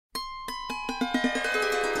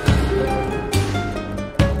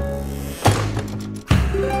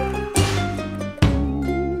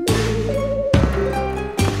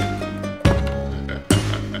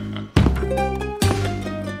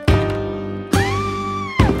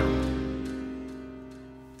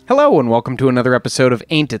Hello and welcome to another episode of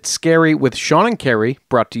Ain't It Scary with Sean and Carrie,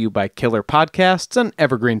 brought to you by Killer Podcasts and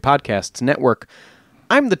Evergreen Podcasts Network.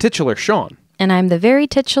 I'm the titular Sean. And I'm the very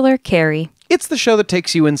titular Carrie. It's the show that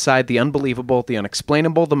takes you inside the unbelievable, the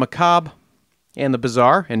unexplainable, the macabre, and the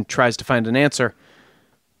bizarre, and tries to find an answer.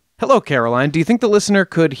 Hello, Caroline. Do you think the listener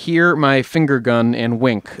could hear my finger gun and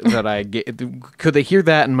wink that I get? Could they hear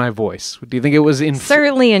that in my voice? Do you think it was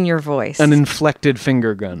certainly in your voice? An inflected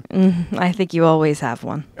finger gun. I think you always have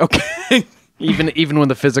one. Okay. even when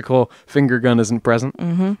the physical finger gun isn't present.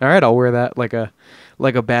 Mm-hmm. All right, I'll wear that like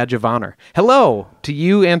a badge of honor. Hello to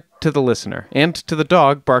you and to the listener and to the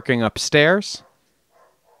dog barking upstairs.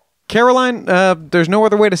 Caroline, there's no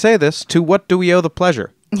other way to say this. To what do we owe the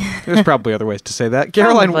pleasure? There's probably other ways to say that.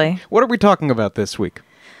 Caroline, probably. What are we talking about this week?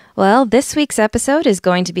 Well, this week's episode is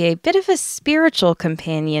going to be a bit of a spiritual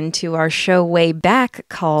companion to our show way back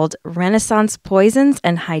called Renaissance Poisons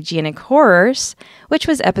and Hygienic Horrors, which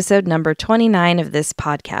was episode number 29 of this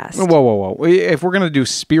podcast. Whoa. If we're going to do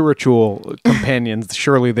spiritual companions,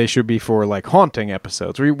 surely they should be for, like, haunting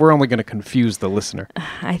episodes. We're only going to confuse the listener.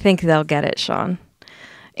 I think they'll get it, Sean.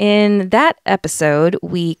 In that episode,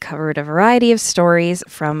 we covered a variety of stories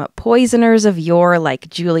from poisoners of yore like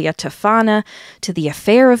Julia Tofana, to the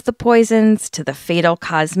affair of the poisons, to the fatal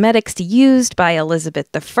cosmetics used by Elizabeth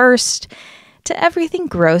I, to everything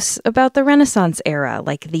gross about the Renaissance era,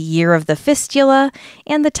 like the year of the fistula,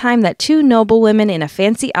 and the time that two noblewomen in a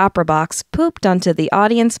fancy opera box pooped onto the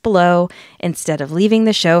audience below instead of leaving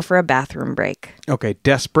the show for a bathroom break. Okay,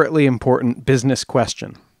 desperately important business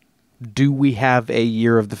question. Do we have a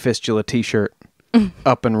Year of the Fistula t-shirt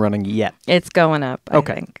up and running yet? It's going up, I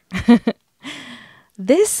think.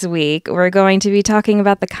 This week, we're going to be talking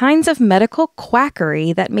about the kinds of medical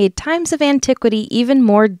quackery that made times of antiquity even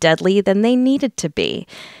more deadly than they needed to be,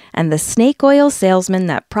 and the snake oil salesman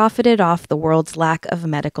that profited off the world's lack of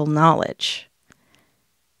medical knowledge.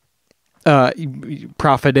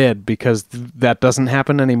 Profited, because that doesn't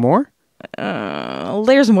happen anymore?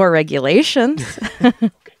 There's more regulations.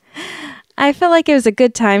 I felt like it was a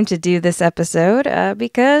good time to do this episode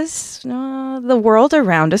because the world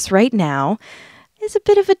around us right now is a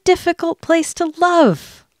bit of a difficult place to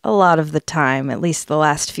love a lot of the time, at least the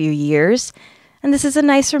last few years. And this is a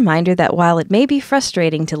nice reminder that while it may be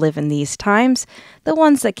frustrating to live in these times, the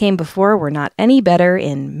ones that came before were not any better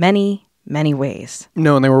in many, many ways.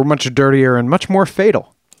 No, and they were much dirtier and much more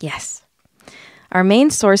fatal. Yes. Our main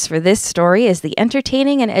source for this story is the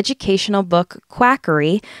entertaining and educational book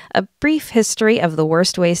Quackery, A Brief History of the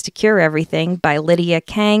Worst Ways to Cure Everything by Lydia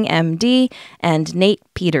Kang, MD, and Nate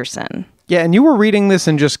Peterson. Yeah, and you were reading this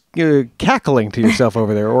and just cackling to yourself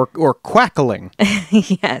over there, or quackling.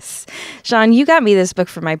 Yes. Sean, you got me this book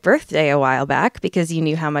for my birthday a while back because you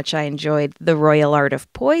knew how much I enjoyed The Royal Art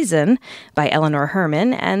of Poison by Eleanor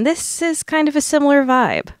Herman, and this is kind of a similar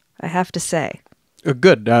vibe, I have to say.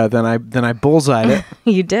 Good. Then I bullseyed it.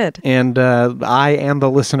 You did. And I and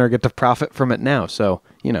the listener get to profit from it now. So,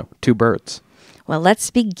 two birds. Well,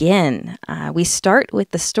 let's begin. We start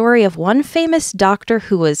with the story of one famous doctor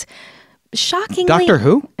who was shockingly... Doctor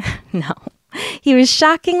who? No. He was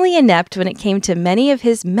shockingly inept when it came to many of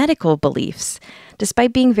his medical beliefs,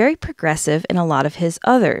 despite being very progressive in a lot of his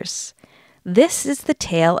others. This is the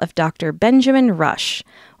tale of Dr. Benjamin Rush,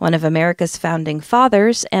 one of America's founding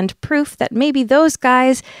fathers, and proof that maybe those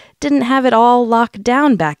guys didn't have it all locked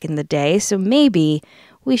down back in the day, so maybe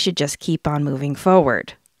we should just keep on moving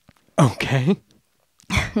forward. Okay.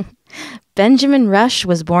 Benjamin Rush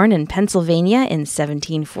was born in Pennsylvania in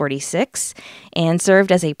 1746 and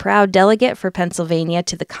served as a proud delegate for Pennsylvania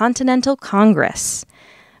to the Continental Congress.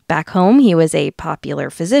 Back home, he was a popular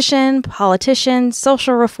physician, politician,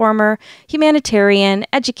 social reformer, humanitarian,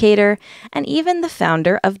 educator, and even the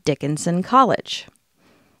founder of Dickinson College.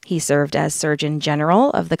 He served as Surgeon General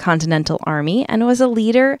of the Continental Army and was a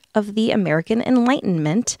leader of the American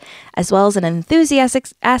Enlightenment, as well as an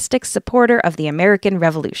enthusiastic supporter of the American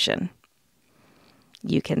Revolution.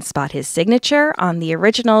 You can spot his signature on the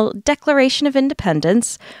original Declaration of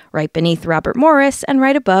Independence, right beneath Robert Morris and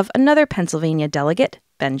right above another Pennsylvania delegate,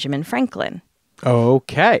 Benjamin Franklin.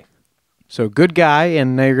 Okay. So good guy,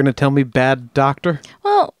 and now you're going to tell me bad doctor?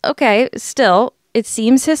 Well, okay, still, it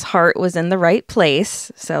seems his heart was in the right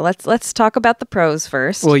place. So let's talk about the pros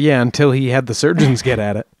first. Well, yeah, until he had the surgeons get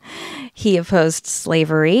at it. He opposed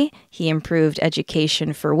slavery, he improved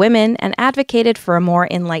education for women, and advocated for a more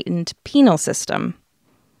enlightened penal system.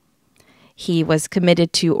 He was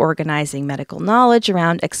committed to organizing medical knowledge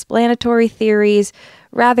around explanatory theories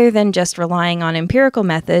rather than just relying on empirical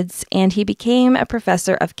methods, and he became a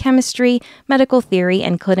professor of chemistry, medical theory,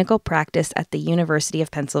 and clinical practice at the University of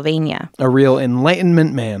Pennsylvania. A real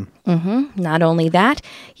Enlightenment man. Not only that,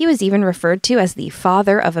 he was even referred to as the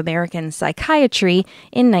father of American psychiatry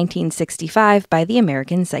in 1965 by the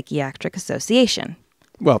American Psychiatric Association.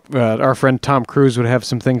 Well, our friend Tom Cruise would have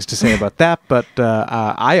some things to say about that, but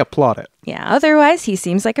I applaud it. Yeah, otherwise, he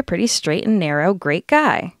seems like a pretty straight and narrow, great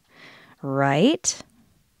guy. Right?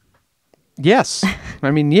 Yes.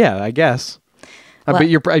 I mean, yeah, I guess. Well- But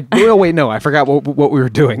you're... oh, wait, no. I forgot what we were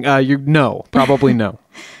doing. No. Probably no.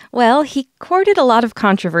 Well, he courted a lot of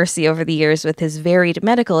controversy over the years with his varied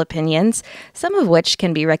medical opinions, some of which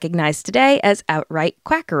can be recognized today as outright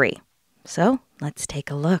quackery. So, let's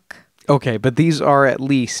take a look. Okay, but these are at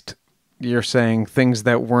least, you're saying, things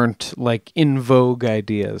that weren't, like, in vogue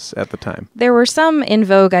ideas at the time. There were some in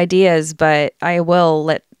vogue ideas, but I will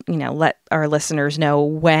let our listeners know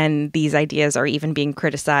when these ideas are even being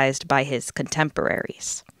criticized by his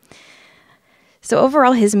contemporaries. So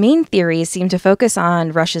overall, his main theories seem to focus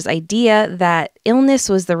on Rush's idea that illness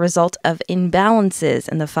was the result of imbalances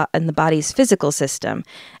in the body's physical system,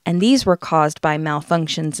 and these were caused by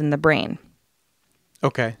malfunctions in the brain.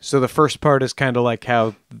 Okay, so the first part is kind of like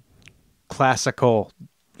how classical,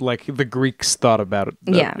 like the Greeks thought about it,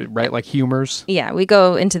 Yeah. right? Like humors. Yeah, we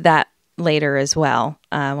go into that later as well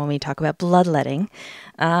when we talk about bloodletting.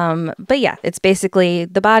 But yeah, it's basically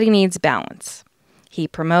the body needs balance. He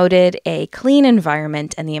promoted a clean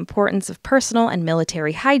environment and the importance of personal and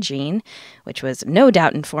military hygiene, which was no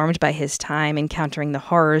doubt informed by his time encountering the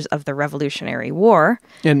horrors of the Revolutionary War.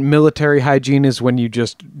 And military hygiene is when you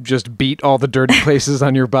just beat all the dirty places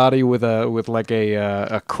on your body with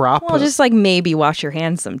a crop. Well, just like maybe wash your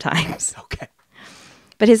hands sometimes. Okay.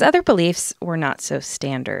 But his other beliefs were not so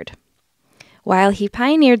standard. While he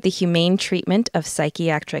pioneered the humane treatment of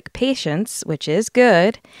psychiatric patients, which is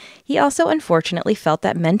good, he also unfortunately felt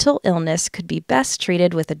that mental illness could be best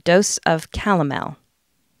treated with a dose of calomel.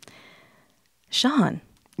 Sean.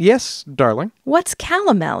 Yes, darling. What's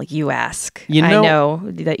calomel, you ask? I know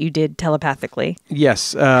that you did telepathically.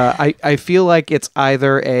 Yes, I feel like it's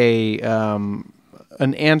either an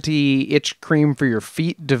anti-itch cream for your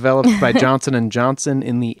feet developed by Johnson & Johnson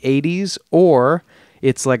in the 80s, or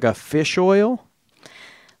it's like a fish oil.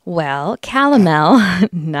 Well,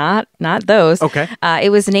 calomel, not those. Okay. It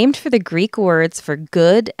was named for the Greek words for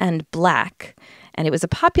good and black, and it was a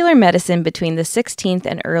popular medicine between the 16th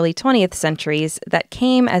and early 20th centuries that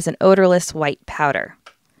came as an odorless white powder.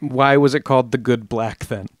 Why was it called the good black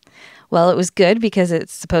then? Well, it was good because it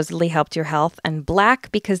supposedly helped your health, and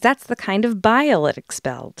black because that's the kind of bile it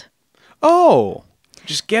expelled. Oh,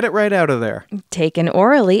 just get it right out of there. Taken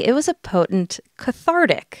orally, it was a potent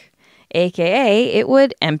cathartic, aka it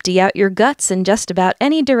would empty out your guts in just about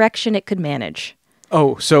any direction it could manage.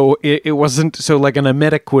 Oh, so it wasn't, so like an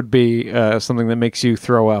emetic would be something that makes you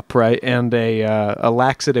throw up, right? And a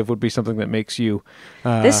laxative would be something that makes you...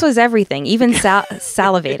 This was everything, even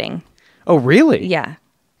salivating. Oh, really? Yeah.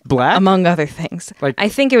 Black? Among other things. Like- I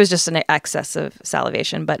think it was just an excess of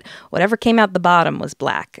salivation, but whatever came out the bottom was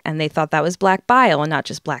black, and they thought that was black bile and not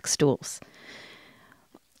just black stools.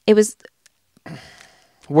 It was...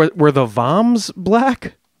 Were the voms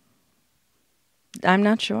black? I'm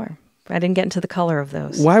not sure. I didn't get into the color of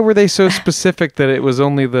those. Why were they so specific that it was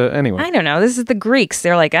only the... Anyway. I don't know. This is the Greeks.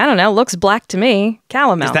 They're like, I don't know, looks black to me.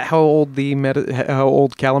 Calomel. Is that how old how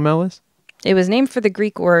old calomel is? It was named for the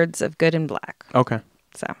Greek words of good and black. Okay.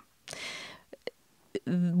 So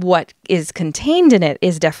what is contained in it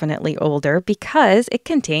is definitely older because it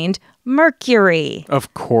contained mercury.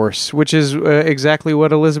 Of course, which is exactly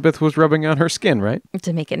what Elizabeth was rubbing on her skin, right?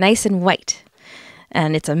 To make it nice and white.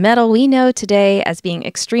 And it's a metal we know today as being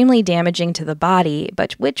extremely damaging to the body,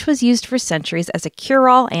 but which was used for centuries as a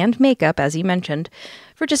cure-all and makeup, as you mentioned,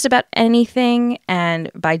 for just about anything and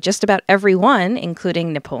by just about everyone,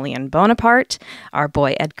 including Napoleon Bonaparte, our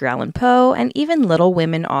boy Edgar Allan Poe, and even Little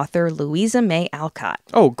Women author Louisa May Alcott.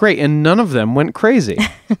 Oh, great. And none of them went crazy.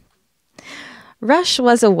 Rush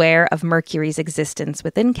was aware of mercury's existence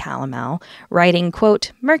within calomel, writing,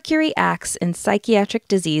 quote, "Mercury acts in psychiatric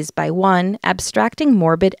disease by 1, abstracting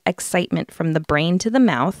morbid excitement from the brain to the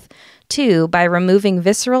mouth, 2, by removing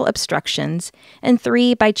visceral obstructions, and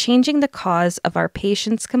 3, by changing the cause of our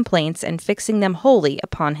patient's complaints and fixing them wholly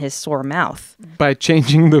upon his sore mouth." By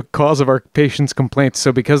changing the cause of our patient's complaints,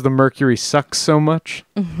 so because the mercury sucks so much?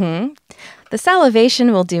 Mm-hmm. The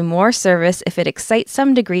salivation will do more service if it excites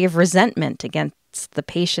some degree of resentment against the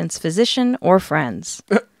patient's physician or friends.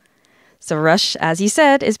 So Rush, as you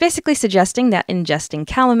said, is basically suggesting that ingesting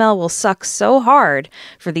calomel will suck so hard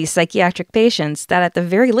for these psychiatric patients that at the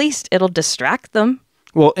very least it'll distract them.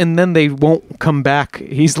 Well, and then they won't come back.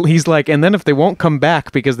 He's like, and then if they won't come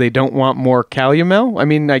back because they don't want more calomel, I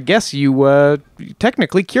mean, I guess you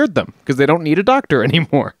technically cured them because they don't need a doctor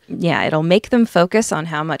anymore. Yeah, it'll make them focus on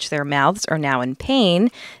how much their mouths are now in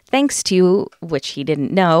pain, thanks to, which he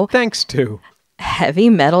didn't know, Thanks to heavy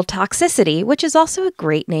metal toxicity, which is also a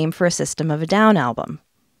great name for a System of a Down album.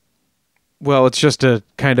 Well, it's just a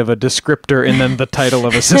kind of a descriptor and then the title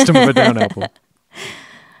of a System of a Down album.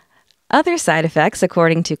 Other side effects,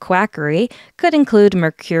 according to Quackery, could include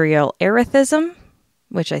mercurial erethism,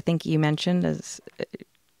 which I think you mentioned as...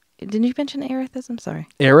 Didn't you mention erethism? Sorry.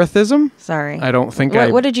 Erethism? Sorry. I don't think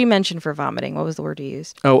What did you mention for vomiting? What was the word you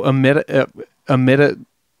used? Oh,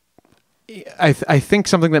 I think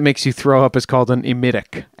something that makes you throw up is called an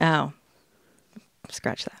emetic. Oh.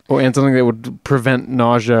 Scratch that. Oh, and something that would prevent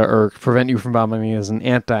nausea or prevent you from vomiting is an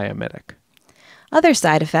antiemetic. Other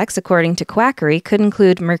side effects, according to Quackery, could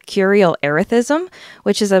include mercurial erethism,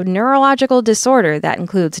 which is a neurological disorder that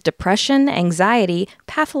includes depression, anxiety,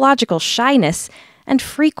 pathological shyness, and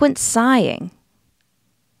frequent sighing.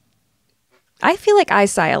 I feel like I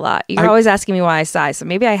sigh a lot. You're always asking me why I sigh, so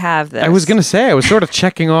maybe I have this. I was going to say, I was sort of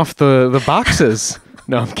checking off the boxes.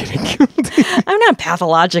 No, I'm kidding. I'm not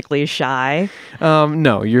pathologically shy.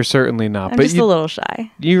 No, you're certainly not. I'm but just a little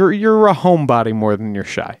shy. You're a homebody more than you're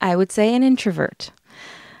shy. I would say an introvert.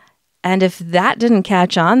 And if that didn't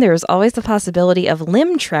catch on, there is always the possibility of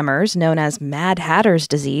limb tremors, known as Mad Hatter's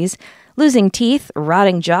disease, losing teeth,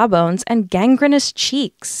 rotting jawbones, and gangrenous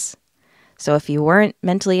cheeks. So if you weren't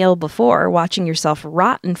mentally ill before, watching yourself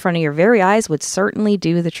rot in front of your very eyes would certainly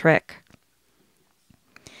do the trick.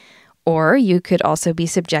 Or you could also be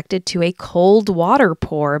subjected to a cold water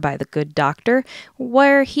pour by the good doctor,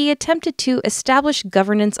 where he attempted to establish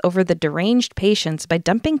governance over the deranged patients by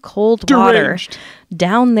dumping cold water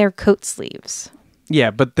down their coat sleeves. Yeah,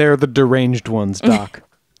 but they're the deranged ones, Doc.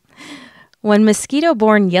 When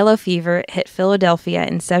mosquito-borne yellow fever hit Philadelphia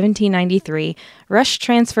in 1793, Rush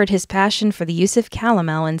transferred his passion for the use of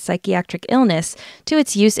calomel in psychiatric illness to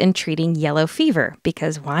its use in treating yellow fever,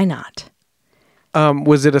 because why not?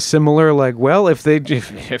 Was it a similar, like, well, if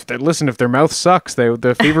their mouth sucks,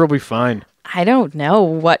 the fever will be fine? I don't know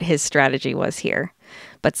what his strategy was here,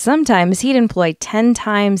 but sometimes he'd employ 10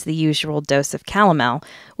 times the usual dose of calomel,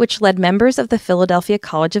 which led members of the Philadelphia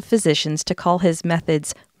College of Physicians to call his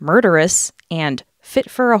methods murderous and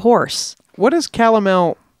fit for a horse. What is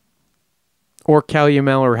calomel, or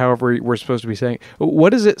calomel, or however we're supposed to be saying,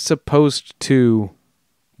 what is it supposed to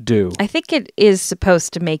do? I think it is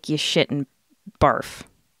supposed to make you shit and barf,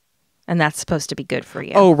 and that's supposed to be good for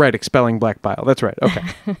you. Oh, right, expelling black bile. That's right.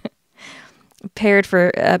 Okay.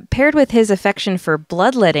 Paired with his affection for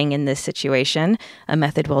bloodletting in this situation, a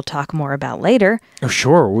method we'll talk more about later. Oh,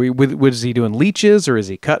 sure. Was he doing leeches, or is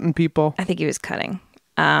he cutting people? I think he was cutting.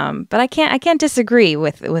 But I can't disagree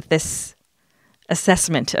with this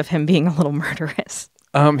assessment of him being a little murderous.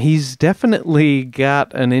 He's definitely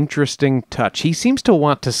got an interesting touch. He seems to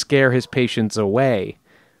want to scare his patients away,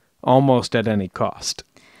 almost at any cost.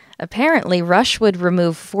 Apparently, Rush would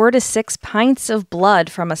remove 4 to 6 pints of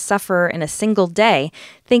blood from a sufferer in a single day,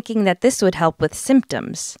 thinking that this would help with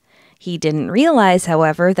symptoms. He didn't realize,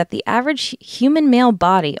 however, that the average human male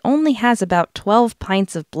body only has about 12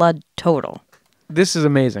 pints of blood total. This is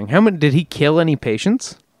amazing. How many did he kill any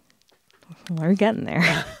patients? We're getting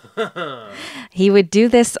there. He would do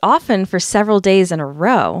this often for several days in a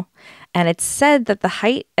row. And it's said that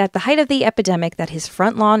at the height of the epidemic that his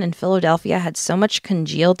front lawn in Philadelphia had so much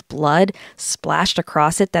congealed blood splashed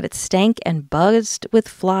across it that it stank and buzzed with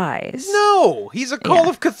flies. No, he's a Call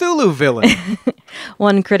of Cthulhu villain.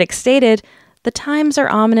 One critic stated, "The times are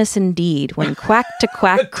ominous indeed when quack to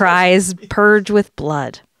quack cries purge with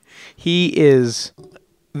blood."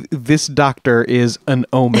 This doctor is an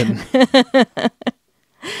omen.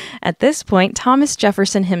 At this point, Thomas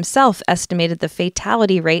Jefferson himself estimated the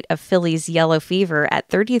fatality rate of Philly's yellow fever at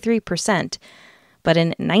 33%. But in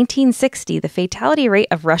 1960, the fatality rate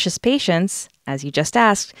of Rush's patients, as you just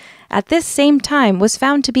asked, at this same time was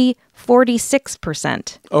found to be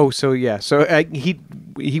 46%. Oh, so yeah. So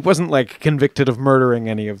he wasn't like convicted of murdering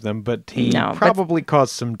any of them, but he probably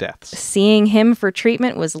caused some deaths. Seeing him for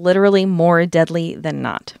treatment was literally more deadly than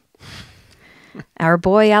not. Our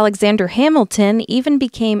boy Alexander Hamilton even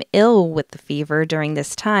became ill with the fever during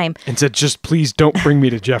this time. And said, just please don't bring me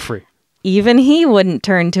to Jeffrey. Even he wouldn't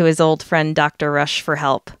turn to his old friend Dr. Rush for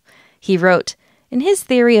help. He wrote, "In his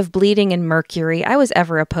theory of bleeding and mercury, I was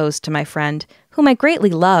ever opposed to my friend, whom I greatly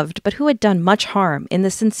loved, but who had done much harm, in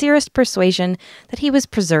the sincerest persuasion that he was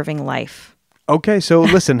preserving life. Okay, so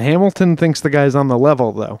listen, Hamilton thinks the guy's on the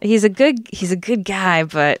level, though. He's a good guy,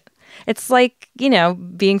 but it's like,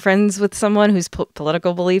 being friends with someone whose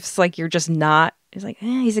political beliefs, like, you're just not. He's like,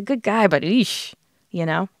 he's a good guy, but eesh, Yeah,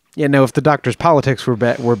 no, if the doctor's politics were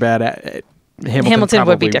bad at Hamilton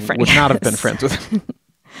would be different. Would not have been friends with him.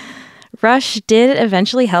 Rush did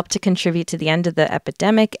eventually help to contribute to the end of the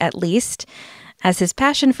epidemic, at least, as his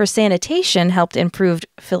passion for sanitation helped improve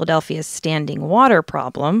Philadelphia's standing water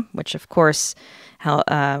problem, which, of course,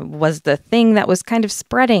 was the thing that was kind of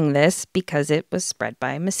spreading this because it was spread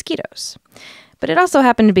by mosquitoes. But it also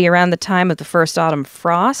happened to be around the time of the first autumn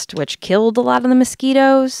frost, which killed a lot of the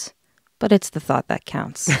mosquitoes. But it's the thought that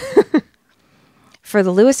counts. For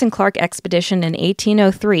the Lewis and Clark expedition in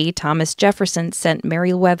 1803, Thomas Jefferson sent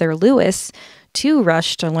Meriwether Lewis to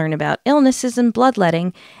Rush to learn about illnesses and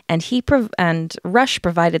bloodletting, and Rush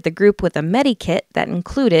provided the group with a medikit that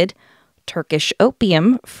included Turkish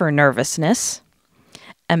opium for nervousness,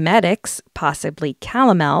 emetics, possibly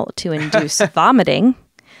calomel to induce vomiting,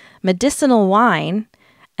 medicinal wine,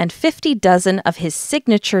 and 50 dozen of his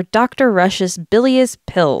signature Dr. Rush's bilious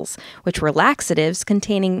pills, which were laxatives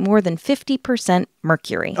containing more than 50%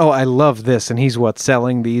 mercury. Oh, I love this. And he's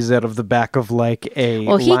selling these out of the back of like a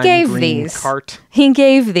lime green cart? He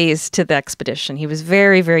gave these to the expedition. He was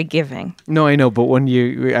very, very giving. No, I know, but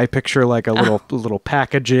I picture like a little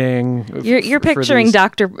packaging. You're picturing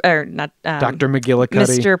Dr. McGillicuddy.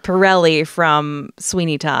 Mr. Pirelli from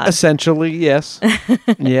Sweeney Todd. Essentially, yes.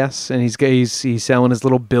 Yes, and he's selling his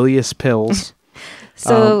little bilious pills.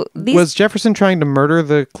 So was Jefferson trying to murder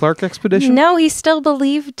the Clark expedition? No, he still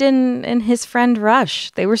believed in his friend Rush.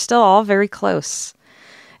 They were still all very close.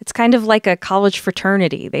 It's kind of like a college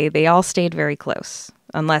fraternity. They all stayed very close,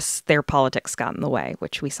 unless their politics got in the way,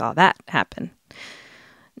 which we saw that happen.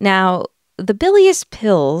 Now, the bilious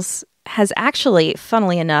pills has actually,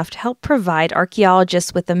 funnily enough, helped provide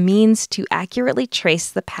archaeologists with a means to accurately trace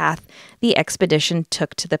the path the expedition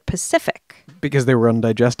took to the Pacific. Because they were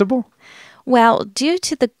undigestible? Well, due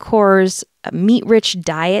to the Corps' meat-rich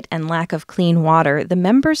diet and lack of clean water, the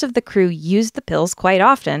members of the crew used the pills quite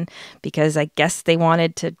often because I guess they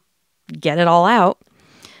wanted to get it all out,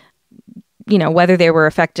 whether they were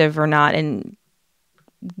effective or not in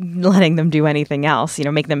letting them do anything else,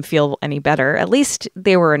 make them feel any better. At least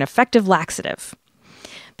they were an effective laxative.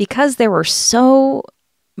 Because there were so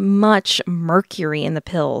much mercury in the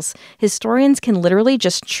pills, historians can literally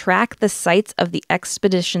just track the sites of the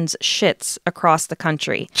expedition's shits across the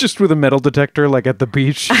country. Just with a metal detector, like at the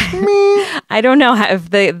beach? I don't know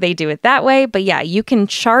if they do it that way, but yeah, you can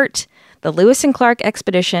chart the Lewis and Clark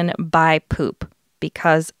expedition by poop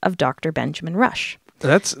because of Dr. Benjamin Rush.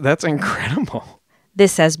 That's incredible.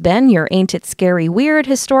 This has been your Ain't It Scary Weird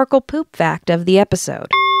historical poop fact of the episode.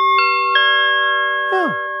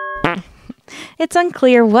 Oh. It's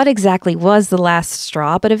unclear what exactly was the last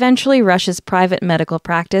straw, but eventually Rush's private medical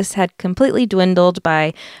practice had completely dwindled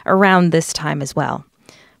by around this time as well.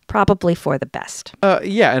 Probably for the best.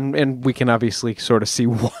 Yeah, and we can obviously sort of see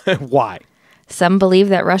why. Some believe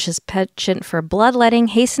that Rush's penchant for bloodletting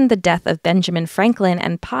hastened the death of Benjamin Franklin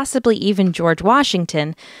and possibly even George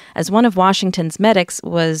Washington, as one of Washington's medics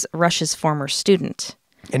was Rush's former student.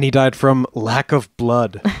 And he died from lack of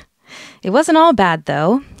blood. It wasn't all bad,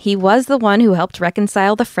 though. He was the one who helped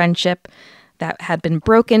reconcile the friendship that had been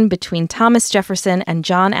broken between Thomas Jefferson and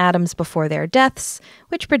John Adams before their deaths,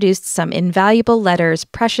 which produced some invaluable letters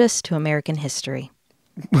precious to American history.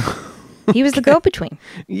 He was the go-between.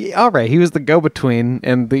 Yeah, all right, he was the go-between,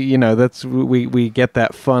 and that's we get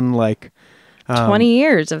that fun 20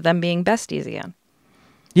 years of them being besties again.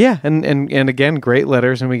 Yeah, and again, great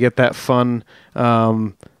letters, and we get that fun.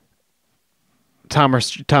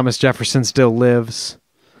 Thomas Jefferson still lives.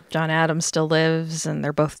 John Adams still lives, and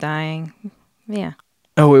they're both dying. Yeah.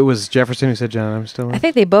 Oh, it was Jefferson who said John Adams still lives? I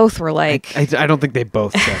think they both were like... I don't think they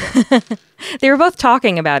both said it. They were both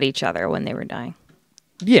talking about each other when they were dying.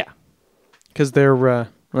 Yeah. Because they're... well,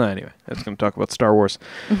 anyway, that's going to talk about Star Wars.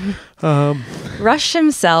 Rush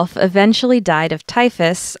himself eventually died of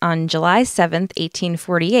typhus on July 7th,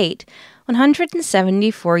 1848,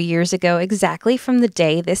 174 years ago exactly from the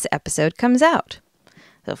day this episode comes out.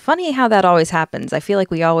 So funny how that always happens. I feel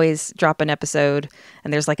like we always drop an episode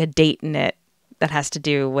and there's like a date in it that has to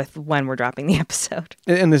do with when we're dropping the episode.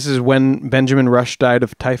 And this is when Benjamin Rush died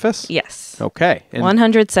of typhus? Yes. Okay. And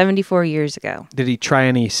 174 years ago. Did he try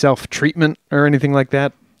any self-treatment or anything like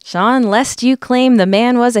that? Sean, lest you claim the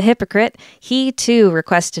man was a hypocrite, he too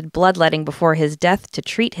requested bloodletting before his death to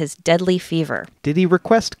treat his deadly fever. Did he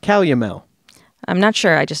request calomel? I'm not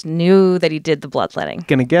sure. I just knew that he did the bloodletting.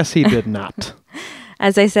 Gonna guess he did not.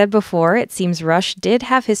 As I said before, it seems Rush did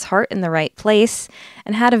have his heart in the right place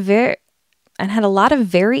and had a lot of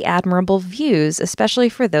very admirable views, especially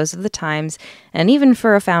for those of the times and even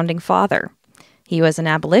for a founding father. He was an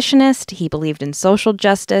abolitionist, he believed in social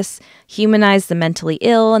justice, humanized the mentally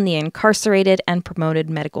ill and the incarcerated, and promoted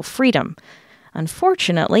medical freedom.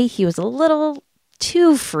 Unfortunately, he was a little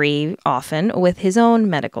too free, often, with his own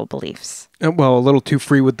medical beliefs. Well, a little too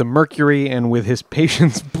free with the mercury and with his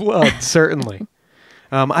patient's blood, certainly.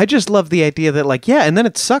 I just love the idea that, like, yeah, and then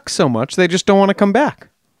it sucks so much, they just don't want to come back.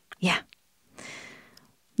 Yeah.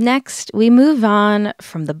 Next, we move on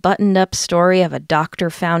from the buttoned-up story of a doctor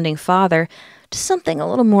founding father to something a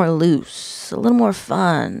little more loose, a little more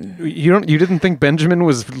fun. You didn't think Benjamin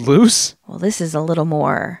was loose? Well, this is a little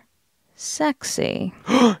more sexy.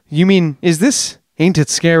 You mean, ain't it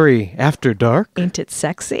scary after dark? Ain't it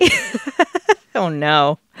sexy? Oh,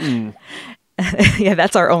 no. Yeah,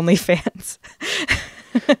 that's our OnlyFans.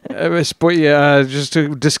 Just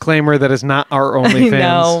a disclaimer that is not our OnlyFans.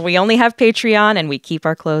 No, we only have Patreon and we keep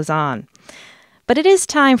our clothes on. But it is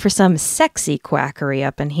time for some sexy quackery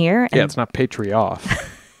up in here. Yeah, it's not Patreon.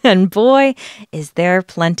 And boy, is there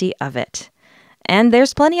plenty of it. And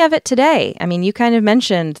there's plenty of it today. I mean, you kind of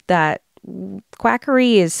mentioned that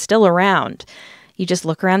quackery is still around. You just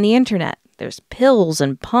look around the internet. There's pills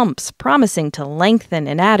and pumps promising to lengthen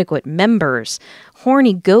inadequate members,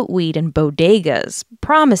 horny goatweed and bodegas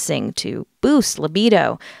promising to boost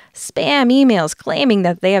libido, spam emails claiming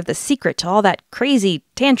that they have the secret to all that crazy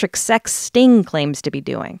tantric sex Sting claims to be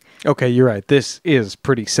doing. Okay, you're right. This is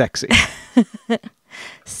pretty sexy.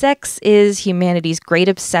 Sex is humanity's great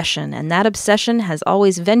obsession, and that obsession has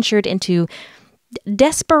always ventured into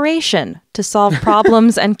desperation to solve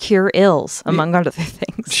problems and cure ills, among other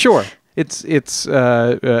things. Sure. It's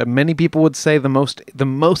many people would say the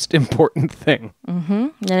most important thing. Mm-hmm.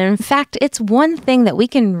 And in fact, it's one thing that we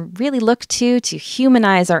can really look to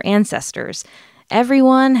humanize our ancestors.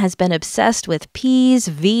 Everyone has been obsessed with P's,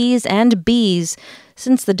 V's, and B's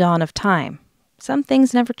since the dawn of time. Some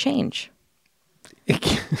things never change.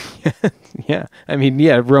 Yeah. I mean,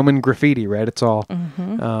 yeah, Roman graffiti, right? It's all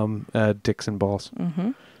dicks and balls.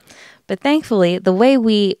 Mm-hmm. But thankfully, the way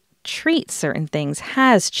we treat certain things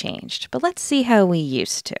has changed, but let's see how we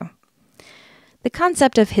used to. The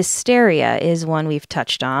concept of hysteria is one we've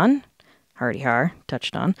touched on,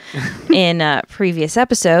 touched on, in previous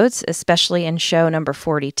episodes, especially in show number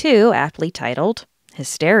 42, aptly titled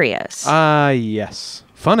Hysterias. Yes.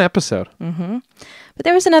 Fun episode. Mm-hmm. But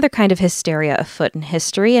there was another kind of hysteria afoot in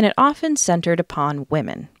history, and it often centered upon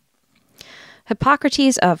women.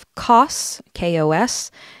 Hippocrates of Kos,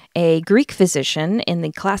 K-O-S, a Greek physician in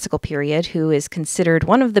the classical period who is considered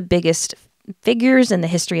one of the biggest figures in the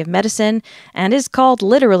history of medicine and is called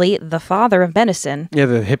literally the father of medicine. Yeah,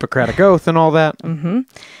 the Hippocratic Oath and all that. Mm-hmm.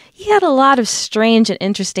 He had a lot of strange and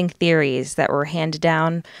interesting theories that were handed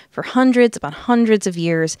down for hundreds upon hundreds of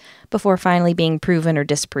years before finally being proven or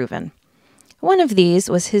disproven. One of these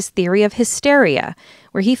was his theory of hysteria,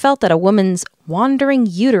 where he felt that a woman's wandering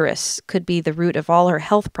uterus could be the root of all her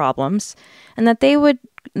health problems, and that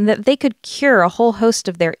they could cure a whole host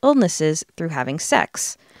of their illnesses through having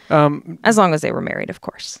sex. As long as they were married, of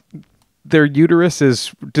course. Their uterus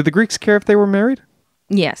is... Did the Greeks care if they were married?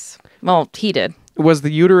 Yes. Well, he did. Was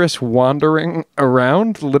the uterus wandering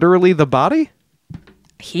around, literally the body?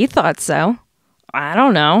 He thought so. I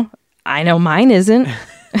don't know. I know mine isn't.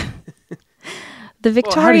 The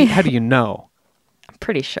Victorian... Well, how do you know? I'm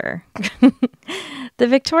pretty sure. The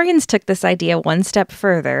Victorians took this idea one step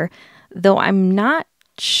further, though I'm not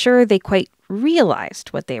sure they quite realized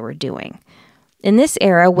what they were doing. In this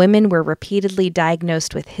era, women were repeatedly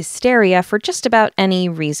diagnosed with hysteria for just about any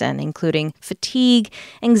reason, including fatigue,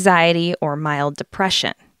 anxiety, or mild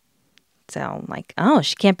depression. So, like, oh,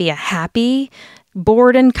 she can't be a happy,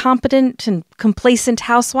 bored, incompetent, and complacent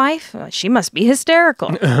housewife? She must be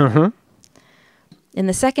hysterical. Uh-huh. In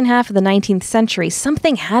the second half of the 19th century,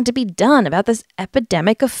 something had to be done about this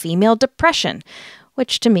epidemic of female depression,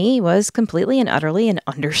 which to me was completely and utterly an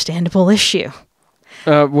understandable issue.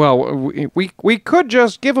 Well, we could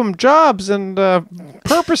just give them jobs and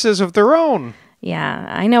purposes of their own. Yeah,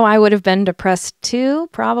 I know I would have been depressed too,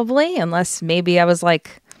 probably, unless maybe I was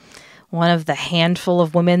like one of the handful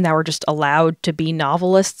of women that were just allowed to be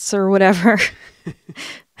novelists or whatever.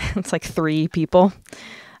 It's like 3 people.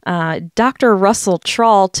 Dr. Russell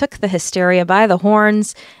Troll took the hysteria by the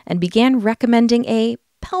horns and began recommending a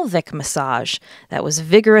pelvic massage that was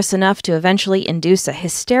vigorous enough to eventually induce a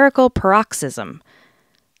hysterical paroxysm.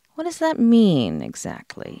 What does that mean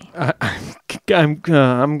exactly? I'm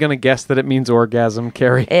gonna guess that it means orgasm,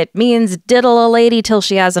 Carrie. It means diddle a lady till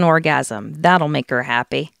she has an orgasm. That'll make her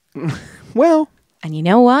happy. Well, And you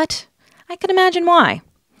know what? I can imagine why.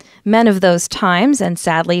 Men of those times, and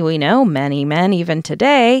sadly we know many men even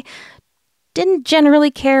today, didn't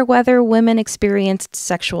generally care whether women experienced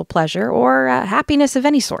sexual pleasure or happiness of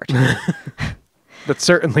any sort. but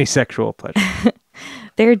certainly sexual pleasure.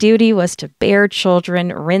 Their duty was to bear children,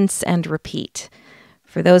 rinse and repeat.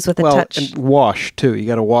 For those with a touch... and wash, too. You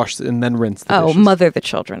got to wash and then rinse the dishes. mother the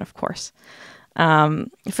children, of course.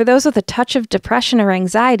 For those with a touch of depression or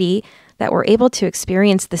anxiety that were able to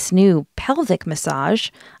experience this new pelvic massage,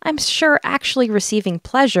 I'm sure actually receiving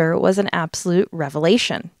pleasure was an absolute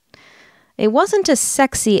revelation. It wasn't a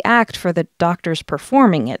sexy act for the doctors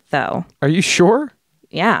performing it, though. Are you sure?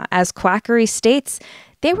 Yeah, as Quackery states,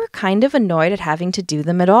 they were kind of annoyed at having to do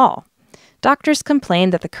them at all. Doctors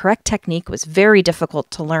complained that the correct technique was very difficult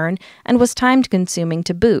to learn and was time-consuming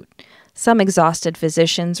to boot. Some exhausted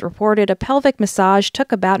physicians reported a pelvic massage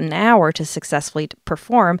took about an hour to successfully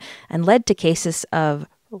perform and led to cases of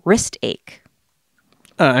wrist ache.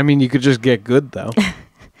 You could just get good, though.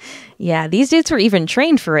 Yeah, these dudes were even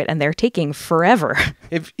trained for it, and they're taking forever.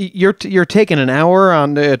 If you're taking an hour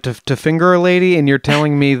on to finger a lady, and you're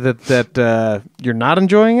telling me that you're not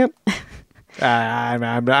enjoying it,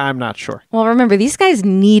 I'm not sure. Well, remember, these guys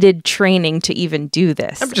needed training to even do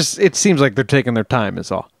this. It seems like they're taking their time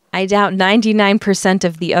is all. I doubt 99%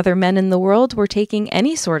 of the other men in the world were taking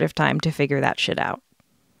any sort of time to figure that shit out.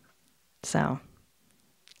 So,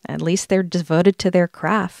 at least they're devoted to their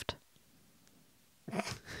craft.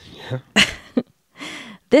 Yeah.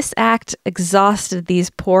 This act exhausted these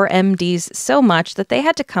poor MDs so much that they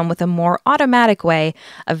had to come with a more automatic way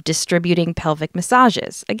of distributing pelvic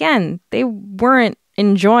massages. Again, they weren't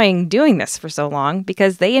enjoying doing this for so long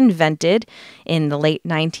because they invented, in the late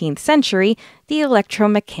 19th century, the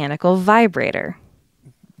electromechanical vibrator.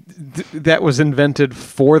 That was invented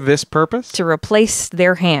for this purpose? To replace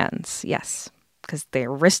their hands, yes, because their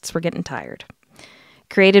wrists were getting tired.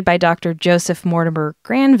 Created by Dr. Joseph Mortimer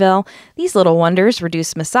Granville, these little wonders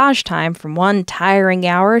reduce massage time from 1 tiring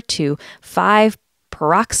hour to 5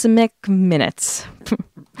 paroxysmic minutes.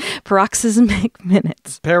 Paroxysmic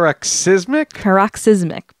minutes. Paroxysmic?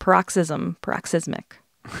 Paroxysmic.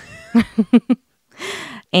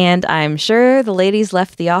 And I'm sure the ladies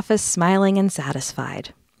left the office smiling and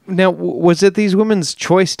satisfied. Now, was it these women's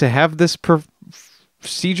choice to have this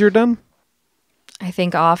procedure done? I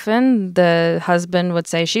think often the husband would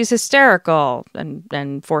say she's hysterical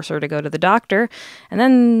and force her to go to the doctor. And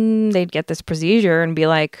then they'd get this procedure and be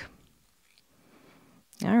like,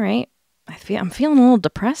 all right, I'm feeling a little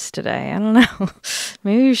depressed today. I don't know.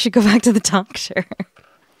 Maybe you should go back to the doctor.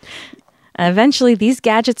 Eventually, these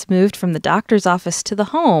gadgets moved from the doctor's office to the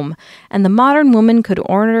home, and the modern woman could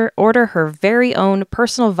order her very own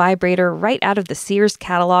personal vibrator right out of the Sears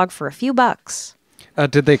catalog for a few bucks.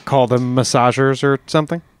 Did they call them massagers or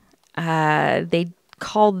something? They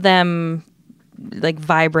called them like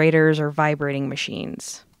vibrators or vibrating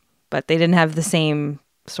machines, but they didn't have the same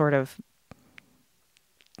sort of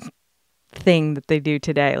thing that they do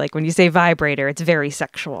today. Like when you say vibrator, it's very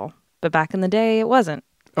sexual, but back in the day, it wasn't.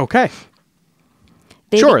 Okay.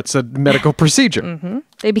 Sure, it's a medical procedure. Mm-hmm.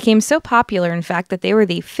 They became so popular, in fact, that they were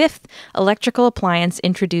the 5th electrical appliance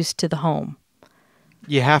introduced to the home.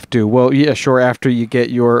 You have to. Well, yeah, sure. After you get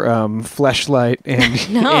your fleshlight and,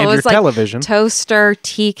 and your television. Like toaster,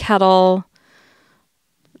 tea kettle,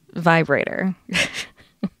 vibrator.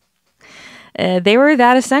 They were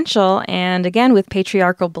that essential, and again, with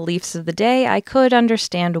patriarchal beliefs of the day, I could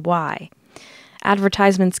understand why.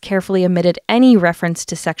 Advertisements carefully omitted any reference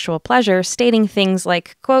to sexual pleasure, stating things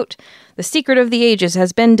like, quote, "The secret of the ages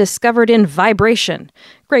has been discovered in vibration.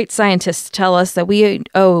 Great scientists tell us that we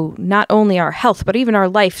owe not only our health, but even our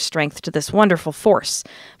life strength to this wonderful force.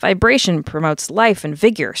 Vibration promotes life and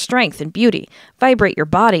vigor, strength and beauty. Vibrate your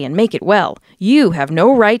body and make it well. You have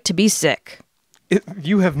no right to be sick."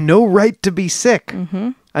 You have no right to be sick. Mm-hmm.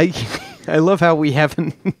 I love how we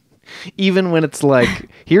haven't... Even when it's like,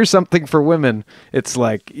 here's something for women, it's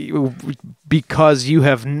like, because you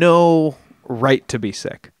have no right to be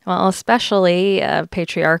sick. Well, especially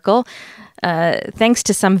patriarchal, thanks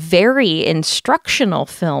to some very instructional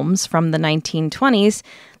films from the 1920s,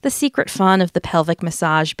 the secret fun of the pelvic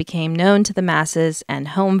massage became known to the masses and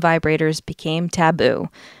home vibrators became taboo.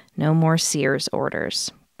 No more Sears orders.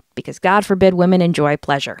 Because God forbid women enjoy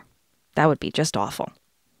pleasure. That would be just awful.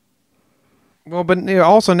 Well, but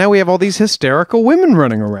also now we have all these hysterical women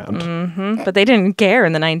running around. Mm-hmm. But they didn't care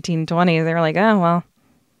in the 1920s. They were like, oh, well,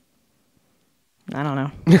 I don't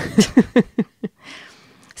know.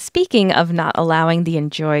 Speaking of not allowing the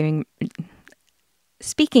enjoyment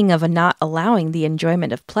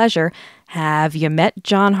of pleasure, have you met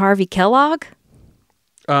John Harvey Kellogg?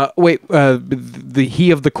 Wait,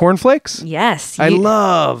 he of the cornflakes? Yes. I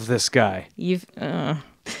love this guy. You've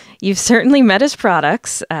certainly met his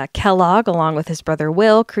products. Kellogg, along with his brother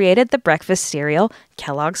Will, created the breakfast cereal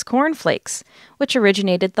Kellogg's Corn Flakes, which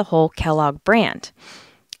originated the whole Kellogg brand.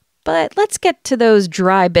 But let's get to those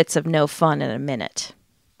dry bits of no fun in a minute.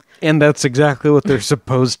 And that's exactly what they're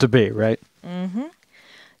supposed to be, right? Mm-hmm.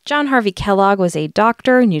 John Harvey Kellogg was a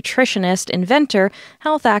doctor, nutritionist, inventor,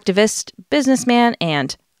 health activist, businessman,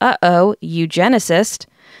 and, eugenicist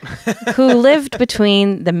who lived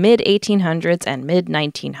between the mid-1800s and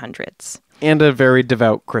mid-1900s. And a very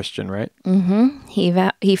devout Christian, right? Mm-hmm.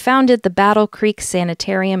 He founded the Battle Creek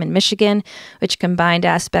Sanitarium in Michigan, which combined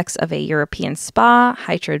aspects of a European spa,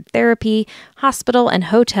 hydrotherapy, hospital, and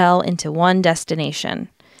hotel into one destination.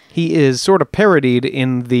 He is sort of parodied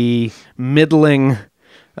in the middling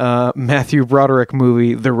Matthew Broderick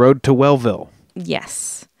movie, The Road to Wellville.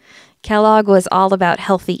 Yes. Kellogg was all about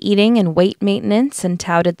healthy eating and weight maintenance and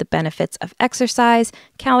touted the benefits of exercise,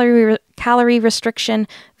 calorie restriction,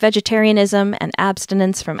 vegetarianism, and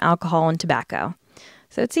abstinence from alcohol and tobacco.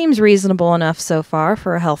 So it seems reasonable enough so far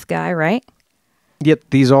for a health guy, right? Yet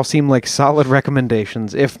these all seem like solid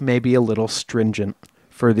recommendations, if maybe a little stringent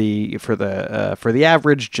for the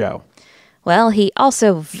average Joe. Well, he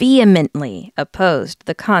also vehemently opposed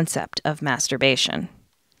the concept of masturbation.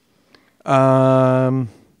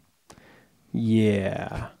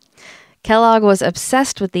 Yeah. Kellogg was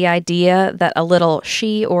obsessed with the idea that a little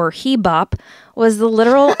she or he bop was the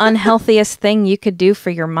literal unhealthiest thing you could do for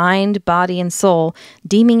your mind, body, and soul,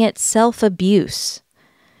 deeming it self-abuse.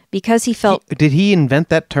 Because he felt... Did he invent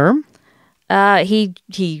that term?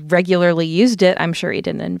 He regularly used it. I'm sure he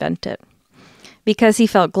didn't invent it. Because he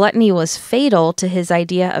felt gluttony was fatal to his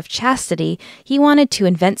idea of chastity, he wanted to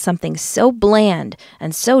invent something so bland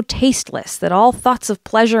and so tasteless that all thoughts of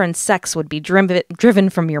pleasure and sex would be driven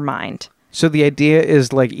from your mind. So the idea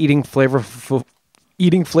is like eating flavorful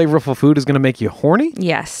food is going to make you horny?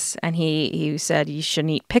 Yes, and he said you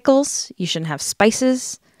shouldn't eat pickles, you shouldn't have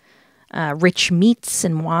spices, rich meats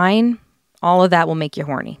and wine. All of that will make you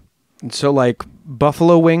horny. So, like,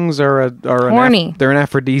 buffalo wings are horny. They're an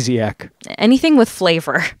aphrodisiac. Anything with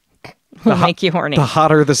flavor will make you horny. The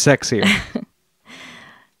hotter, the sexier.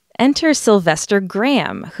 Enter Sylvester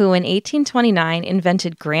Graham, who in 1829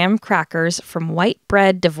 invented graham crackers from white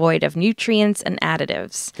bread devoid of nutrients and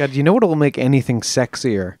additives. God, you know what will make anything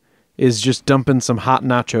sexier? Is just dumping some hot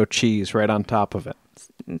nacho cheese right on top of it.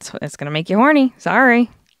 It's going to make you horny. Sorry.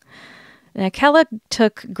 Now, Kellogg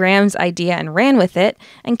took Graham's idea and ran with it,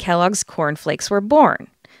 and Kellogg's Corn Flakes were born.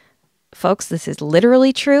 Folks, this is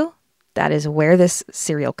literally true. That is where this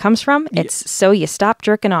cereal comes from. It's so you stop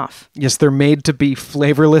jerking off. Yes, they're made to be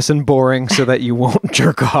flavorless and boring so that you won't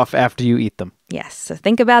jerk off after you eat them. Yes, so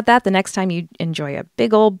think about that the next time you enjoy a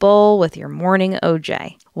big old bowl with your morning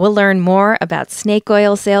OJ. We'll learn more about snake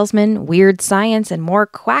oil salesmen, weird science, and more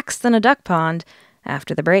quacks than a duck pond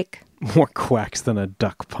after the break. More quacks than a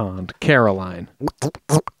duck pond. Caroline.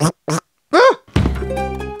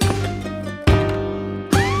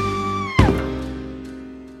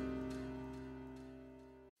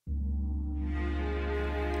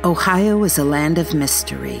 Ohio is a land of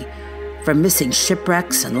mystery, from missing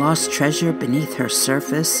shipwrecks and lost treasure beneath her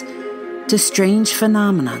surface to strange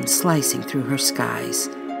phenomenon slicing through her skies.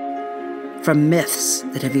 From myths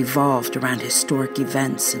that have evolved around historic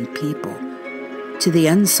events and people to the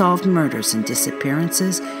unsolved murders and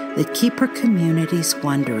disappearances that keep her communities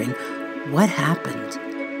wondering what happened.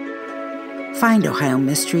 Find Ohio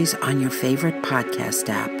Mysteries on your favorite podcast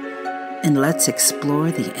app, and let's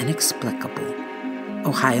explore the inexplicable.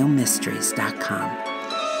 OhioMysteries.com.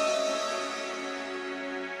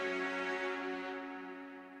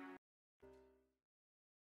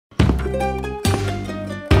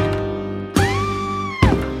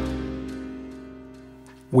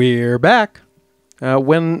 We're back.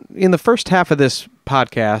 When in the first half of this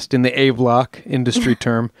podcast, in the A-block industry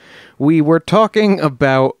term, we were talking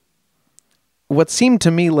about what seemed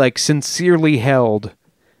to me like sincerely held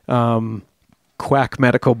quack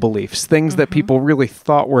medical beliefs, things that people really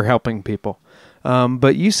thought were helping people.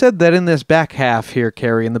 But you said that in this back half here,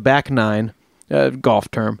 Carrie, in the back nine,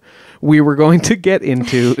 golf term, we were going to get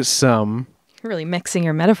into some... You're really mixing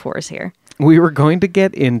your metaphors here. We were going to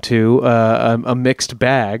get into a mixed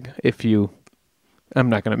bag, if you... I'm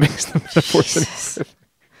not going to mix the metaphors.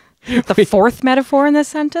 The fourth metaphor in this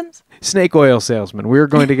sentence? Snake oil salesman. We're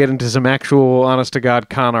going to get into some actual honest-to-God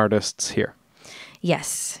con artists here.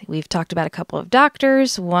 Yes, we've talked about a couple of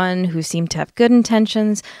doctors, one who seemed to have good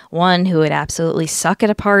intentions, one who would absolutely suck at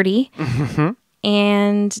a party.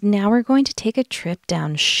 And now we're going to take a trip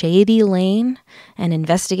down Shady Lane and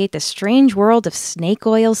investigate the strange world of snake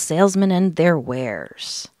oil salesmen and their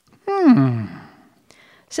wares.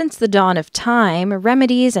 Since the dawn of time,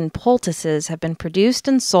 remedies and poultices have been produced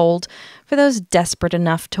and sold for those desperate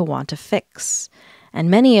enough to want a fix. And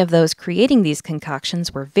many of those creating these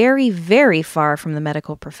concoctions were very, very far from the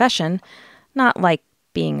medical profession. Not like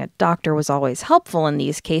being a doctor was always helpful in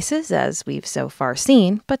these cases, as we've so far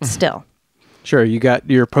seen, but still. Sure, you got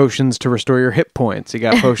your potions to restore your hit points. You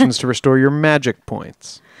got potions to restore your magic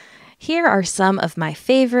points. Here are some of my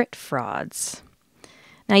favorite frauds.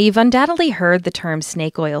 Now, you've undoubtedly heard the term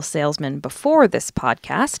snake oil salesman before this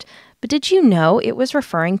podcast, but did you know it was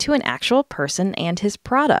referring to an actual person and his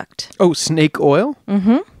product? Oh, snake oil?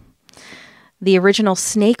 The original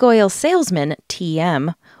snake oil salesman,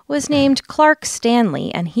 TM, was named Clark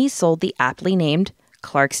Stanley, and he sold the aptly named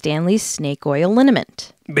Clark Stanley's snake oil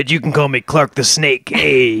liniment. But you can call me Clark the Snake,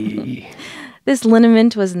 hey. This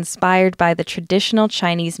liniment was inspired by the traditional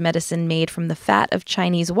Chinese medicine made from the fat of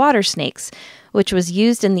Chinese water snakes, which was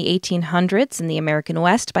used in the 1800s in the American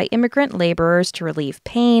West by immigrant laborers to relieve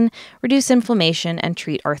pain, reduce inflammation, and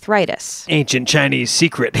treat arthritis. Ancient Chinese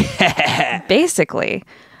secret. Basically.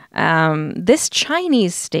 This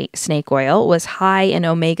Chinese snake oil was high in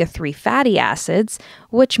omega-3 fatty acids,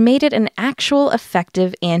 which made it an actual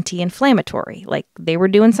effective anti-inflammatory. Like, they were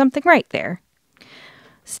doing something right there.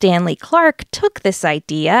 Stanley Clark took this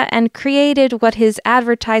idea and created what his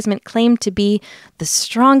advertisement claimed to be the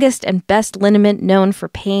strongest and best liniment known for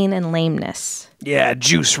pain and lameness. Yeah,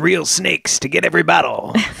 juice real snakes to get every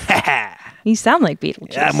bottle. You sound like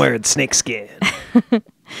Beetlejuice. I'm wearing snake skin.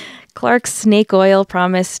 Clark's snake oil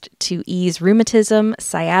promised to ease rheumatism,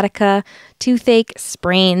 sciatica, toothache,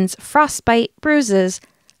 sprains, frostbite, bruises,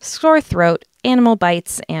 sore throat, animal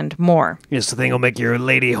bites, and more. This thing will make your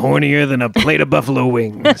lady hornier than a plate of buffalo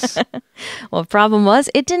wings. Well, the problem was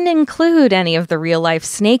it didn't include any of the real-life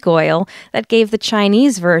snake oil that gave the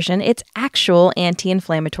Chinese version its actual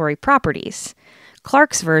anti-inflammatory properties.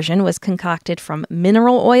 Clark's version was concocted from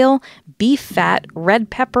mineral oil, beef fat,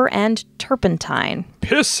 red pepper, and turpentine.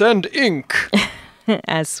 Piss and ink,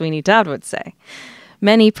 as Sweeney Todd would say.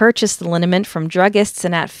 Many purchased the liniment from druggists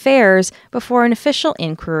and at fairs before an official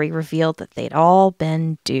inquiry revealed that they'd all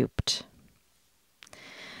been duped.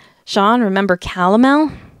 Sean, remember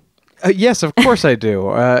calomel? Yes, of course I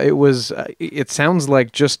do. It sounds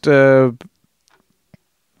like just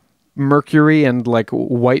mercury and like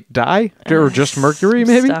white dye, or just mercury,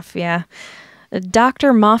 maybe? Stuff, yeah.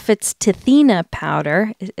 Dr. Moffat's Tithina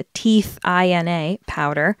powder, teeth INA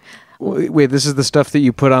powder. Wait, this is the stuff that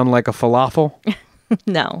you put on like a falafel?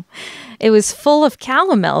 No. It was full of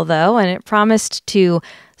calomel, though, and it promised to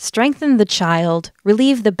strengthen the child,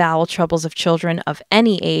 relieve the bowel troubles of children of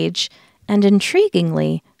any age, and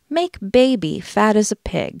intriguingly, make baby fat as a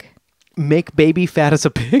pig. Make baby fat as a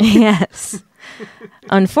pig? Yes.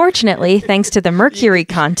 Unfortunately, thanks to the mercury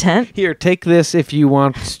content. Here, take this if you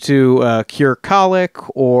want to cure colic,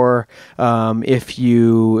 or if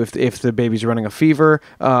the baby's running a fever.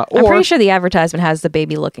 I'm pretty sure the advertisement has the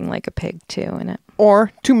baby looking like a pig too in it.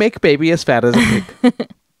 Or to make baby as fat as a pig.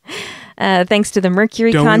 Thanks to the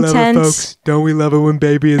mercury Don't content. we love it, folks? Don't we love it when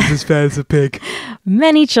baby is as fat as a pig?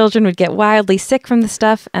 Many children would get wildly sick from the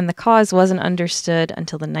stuff, and the cause wasn't understood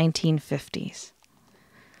until the 1950s.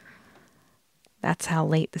 That's how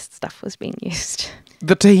late this stuff was being used.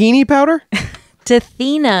 The tahini powder?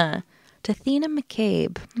 Tithina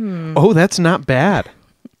McCabe. Oh, that's not bad.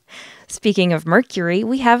 Speaking of mercury,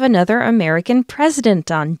 we have another American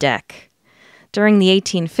president on deck. During the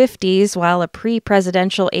 1850s, while a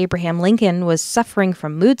pre-presidential Abraham Lincoln was suffering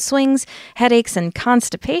from mood swings, headaches, and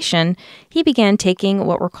constipation, he began taking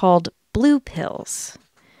what were called blue pills.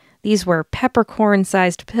 These were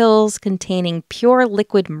peppercorn-sized pills containing pure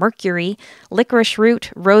liquid mercury, licorice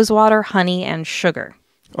root, rosewater, honey, and sugar.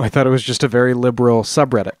 Oh, I thought it was just a very liberal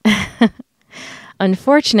subreddit.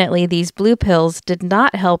 Unfortunately, these blue pills did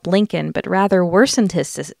not help Lincoln, but rather worsened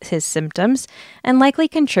his symptoms and likely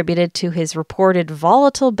contributed to his reported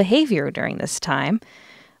volatile behavior during this time,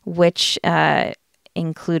 which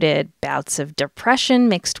included bouts of depression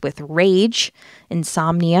mixed with rage,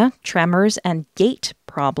 insomnia, tremors, and gait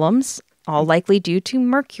problems, all likely due to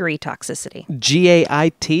mercury toxicity.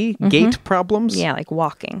 GAIT? Gait problems? Yeah, like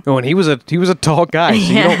walking. Oh, and he was a tall guy,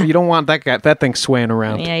 so you don't want that thing swaying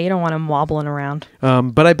around. Yeah, you don't want him wobbling around.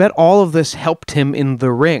 But I bet all of this helped him in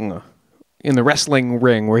the ring. wrestling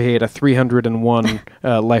ring where he had a 301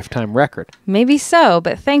 lifetime record. Maybe so,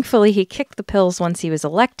 but thankfully he kicked the pills once he was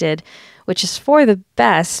elected, which is for the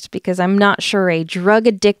best because I'm not sure a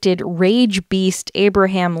drug-addicted rage beast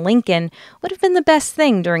Abraham Lincoln would have been the best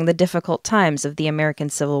thing during the difficult times of the American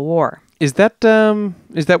Civil War. Is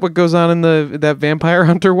that what goes on in that vampire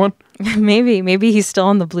hunter one? Maybe he's still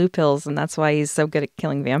on the blue pills and that's why he's so good at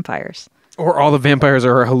killing vampires. Or all the vampires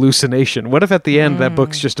are a hallucination. What if at the end that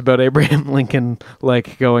book's just about Abraham Lincoln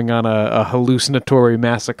like going on a hallucinatory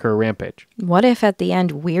massacre rampage? What if at the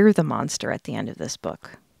end we're the monster at the end of this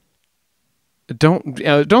book?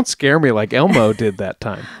 Don't scare me like Elmo did that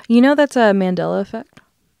time. You know that's a Mandela effect?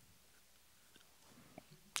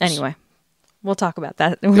 Anyway, we'll talk about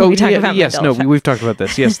that when we talk about Mandela effect. We've talked about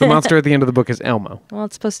this. Yes, the monster at the end of the book is Elmo. Well,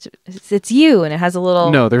 it's supposed to. It's you, and it has a little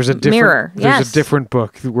there's a different mirror. There's a different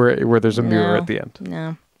book where there's a mirror at the end.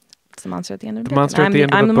 No, it's the monster at the end of the book. The monster at the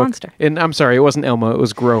end of the book. I'm the monster. And I'm sorry, it wasn't Elmo. It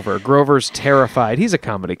was Grover. Grover's terrified. He's a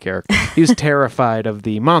comedy character. He's terrified of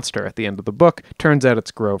the monster at the end of the book. Turns out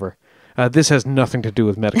it's Grover. This has nothing to do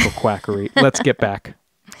with medical quackery. Let's get back.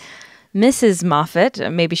 Mrs.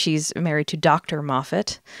 Moffat, maybe she's married to Dr.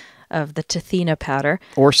 Moffat of the Tethina powder.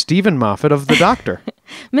 Or Stephen Moffat of the Doctor.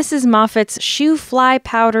 Mrs. Moffat's shoe fly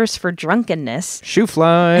powders for drunkenness. Shoe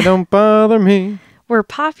fly, don't bother me. Were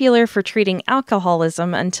popular for treating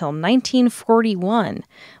alcoholism until 1941,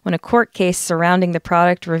 when a court case surrounding the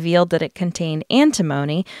product revealed that it contained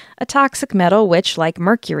antimony, a toxic metal which, like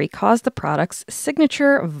mercury, caused the product's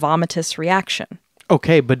signature vomitous reaction.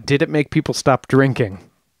 Okay, but did it make people stop drinking?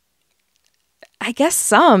 I guess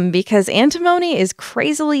some, because antimony is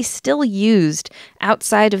crazily still used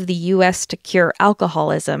outside of the U.S. to cure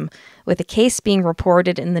alcoholism, with a case being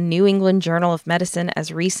reported in the New England Journal of Medicine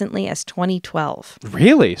as recently as 2012.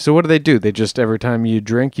 Really? So what do? They just, every time you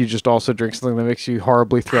drink, you just also drink something that makes you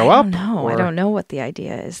horribly throw up? I don't know what the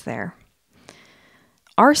idea is there.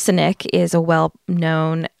 Arsenic is a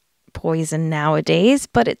well-known poison nowadays,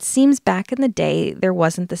 but it seems back in the day there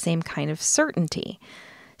wasn't the same kind of certainty.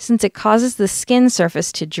 Since it causes the skin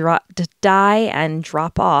surface to die and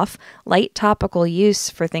drop off, light topical use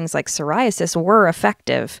for things like psoriasis were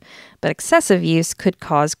effective, but excessive use could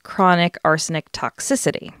cause chronic arsenic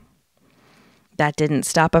toxicity. That didn't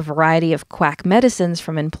stop a variety of quack medicines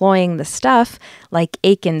from employing the stuff, like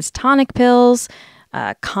Aiken's tonic pills,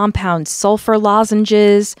 compound sulfur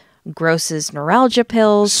lozenges, Gross's neuralgia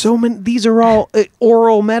pills. So many. These are all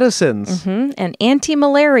oral medicines. Mm-hmm. And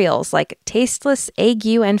antimalarials like tasteless ague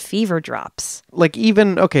and fever drops.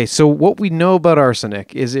 So what we know about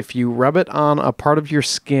arsenic is if you rub it on a part of your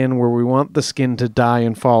skin where we want the skin to die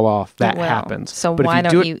and fall off, that happens. So but why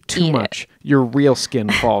if don't you you do it too much, your real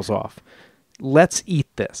skin falls off. Let's eat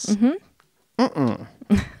this.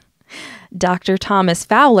 Mm-hmm. Dr. Thomas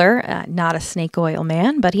Fowler, not a snake oil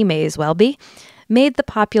man, but he may as well be, made the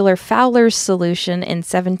popular Fowler's solution in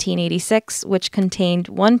 1786, which contained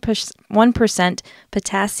 1%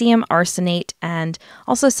 potassium arsenate and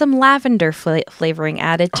also some lavender flavoring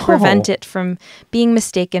added to prevent it from being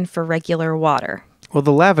mistaken for regular water. Well,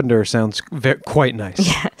 the lavender sounds quite nice.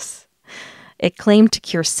 Yes. It claimed to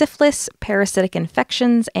cure syphilis, parasitic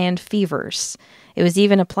infections, and fevers. It was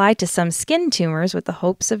even applied to some skin tumors with the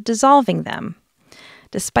hopes of dissolving them.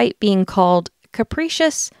 Despite being called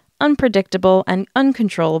capricious, unpredictable, and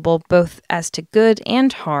uncontrollable both as to good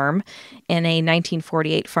and harm in a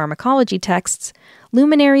 1948 pharmacology texts,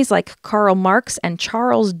 luminaries like Karl Marx and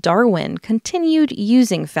Charles Darwin continued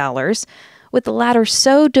using Fowler's, with the latter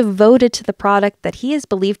so devoted to the product that he is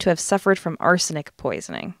believed to have suffered from arsenic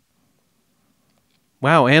poisoning.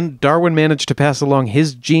 Wow, and Darwin managed to pass along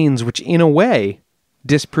his genes, which in a way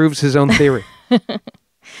disproves his own theory.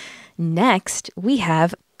 Next, we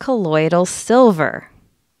have colloidal silver.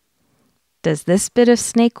 Does this bit of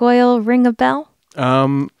snake oil ring a bell?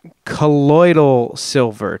 Colloidal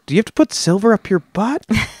silver. Do you have to put silver up your butt?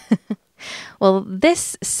 Well,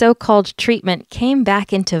 this so-called treatment came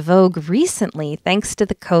back into vogue recently thanks to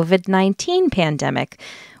the COVID-19 pandemic,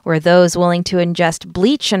 where those willing to ingest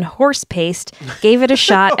bleach and horse paste gave it a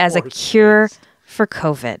shot as a cure for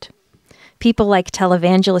COVID. People like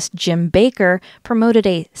televangelist Jim Bakker promoted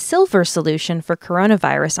a silver solution for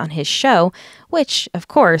coronavirus on his show, which, of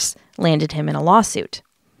course, landed him in a lawsuit.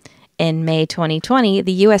 In May 2020,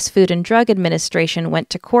 the U.S. Food and Drug Administration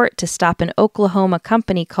went to court to stop an Oklahoma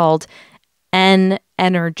company called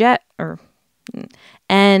Energetics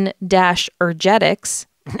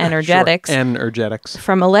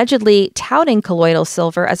from allegedly touting colloidal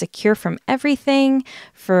silver as a cure from everything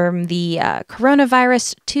from the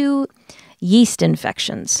coronavirus to yeast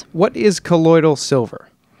infections. What is colloidal silver?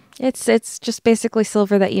 It's just basically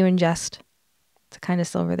silver that you ingest. It's a kind of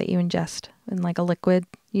silver that you ingest in like a liquid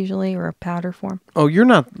usually or a powder form. Oh,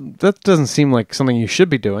 that doesn't seem like something you should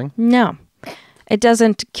be doing. No, it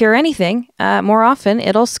doesn't cure anything. More often,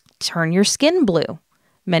 it'll turn your skin blue,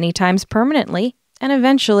 many times permanently. And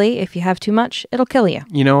eventually, if you have too much, it'll kill you.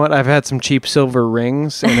 You know what? I've had some cheap silver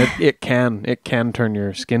rings, and it can turn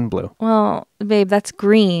your skin blue. Well, babe, that's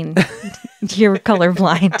green. You're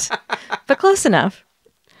colorblind. But close enough.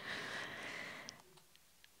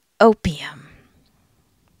 Opium.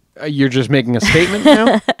 You're just making a statement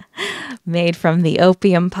now? Made from the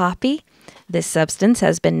opium poppy. This substance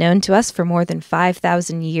has been known to us for more than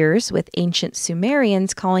 5,000 years, with ancient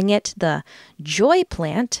Sumerians calling it the joy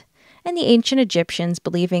plant, and the ancient Egyptians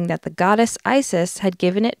believing that the goddess Isis had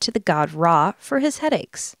given it to the god Ra for his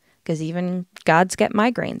headaches. Because even gods get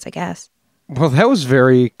migraines, I guess. Well, that was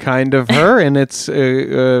very kind of her, and it's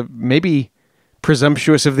maybe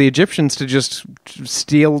presumptuous of the Egyptians to just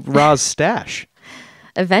steal Ra's stash.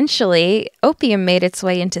 Eventually, opium made its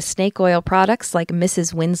way into snake oil products like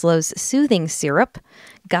Mrs. Winslow's soothing syrup,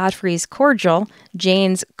 Godfrey's cordial,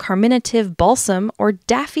 Jane's carminative balsam, or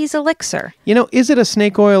Daffy's elixir. You know, is it a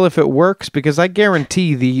snake oil if it works? Because I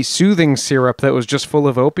guarantee the soothing syrup that was just full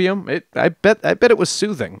of opium, I bet it was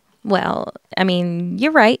soothing. Well, I mean,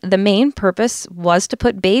 you're right. The main purpose was to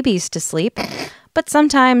put babies to sleep, but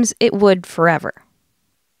sometimes it would forever.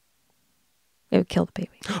 It would kill the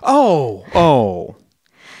baby. Oh.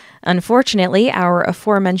 Unfortunately, our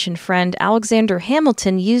aforementioned friend Alexander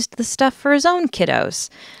Hamilton used the stuff for his own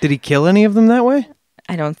kiddos. Did he kill any of them that way?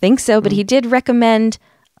 I don't think so, but he did recommend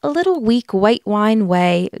a little weak white wine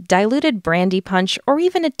whey, diluted brandy punch, or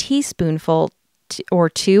even a teaspoonful or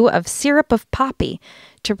two of syrup of poppy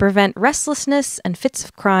to prevent restlessness and fits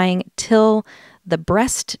of crying till the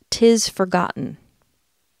breast 'tis forgotten.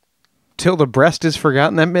 Till the breast is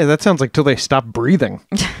forgotten? That sounds like till they stop breathing.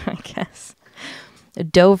 I guess.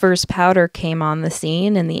 Dover's powder came on the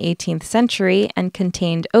scene in the 18th century and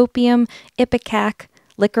contained opium, ipecac,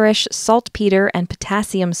 licorice, saltpeter, and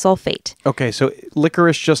potassium sulfate. Okay, so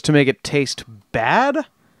licorice just to make it taste bad?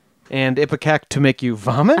 And ipecac to make you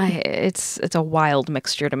vomit? It's a wild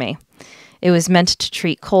mixture to me. It was meant to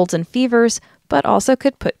treat colds and fevers, but also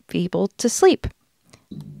could put people to sleep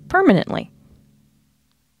permanently.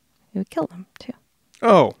 It would kill them, too.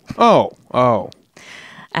 Oh.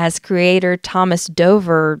 As creator Thomas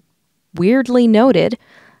Dover weirdly noted,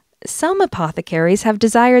 some apothecaries have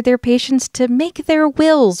desired their patients to make their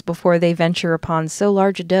wills before they venture upon so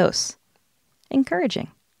large a dose. Encouraging.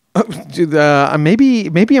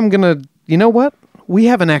 Maybe I'm gonna. You know what? We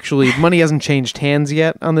haven't actually. Money hasn't changed hands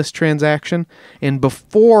yet on this transaction, and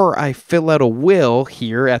before I fill out a will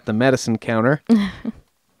here at the medicine counter,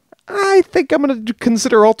 I think I'm gonna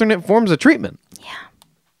consider alternate forms of treatment. Yeah.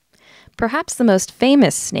 Perhaps the most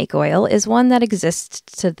famous snake oil is one that exists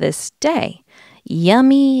to this day.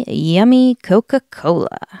 Yummy, yummy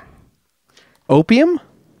Coca-Cola. Opium?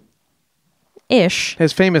 Ish.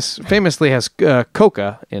 Famously has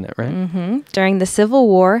coca in it, right? Mm-hmm. During the Civil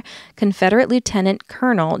War, Confederate Lieutenant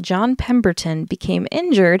Colonel John Pemberton became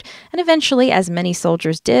injured and eventually, as many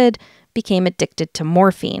soldiers did, became addicted to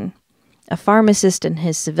morphine. A pharmacist in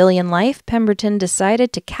his civilian life, Pemberton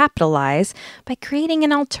decided to capitalize by creating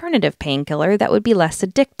an alternative painkiller that would be less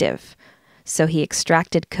addictive. So he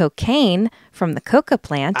extracted cocaine from the coca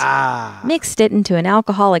plant, mixed it into an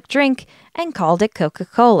alcoholic drink, and called it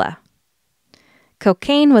Coca-Cola.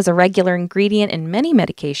 Cocaine was a regular ingredient in many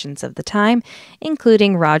medications of the time,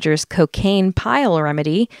 including Rogers' cocaine pile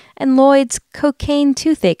remedy and Lloyd's cocaine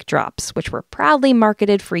toothache drops, which were proudly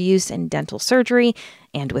marketed for use in dental surgery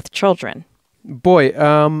and with children. Boy,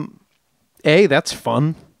 A, that's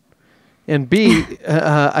fun. And B,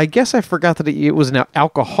 I guess I forgot that it was an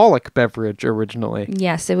alcoholic beverage originally.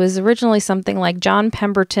 Yes, it was originally something like John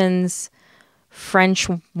Pemberton's French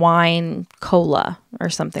wine cola or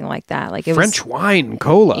something like that. Like French wine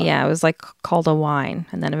cola? Yeah, it was like called a wine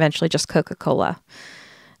and then eventually just Coca-Cola.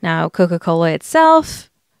 Now, Coca-Cola itself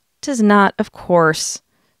does not, of course,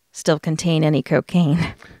 still contain any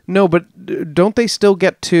cocaine. No, but don't they still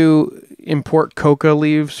get to import coca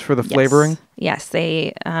leaves for the flavoring? Yes,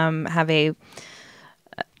 they have an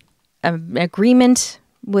agreement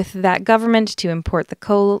with that government to import the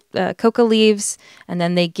coca leaves, and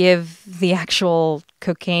then they give the actual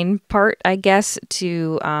cocaine part, I guess,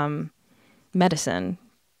 to medicine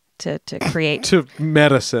to create... to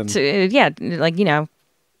medicine.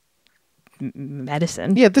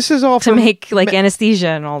 Medicine. Yeah, this is all to make anesthesia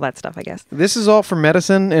and all that stuff, I guess. This is all for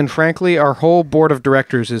medicine, and frankly, our whole board of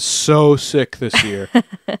directors is so sick this year.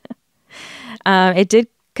 It did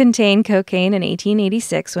contain cocaine in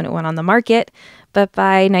 1886 when it went on the market, But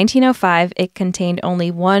by 1905, it contained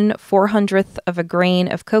only 1/400th of a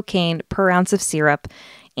grain of cocaine per ounce of syrup.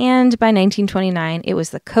 And by 1929, it was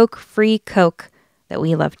the coke-free Coke that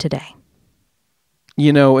we love today.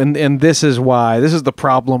 You know, and this is the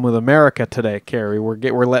problem with America today, Carrie.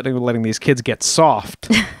 We're letting these kids get soft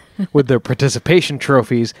with their participation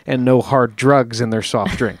trophies and no hard drugs in their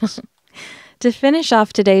soft drinks. To finish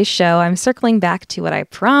off today's show, I'm circling back to what I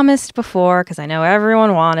promised before, because I know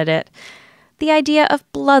everyone wanted it. The idea of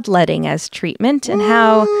bloodletting as treatment and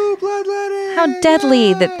how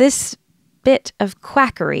deadly that this bit of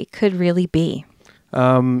quackery could really be.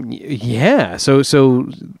 Yeah. So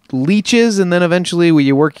leeches, and then eventually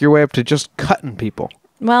you work your way up to just cutting people.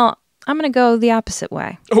 Well, I'm going to go the opposite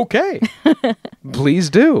way. Okay.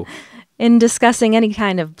 Please do. In discussing any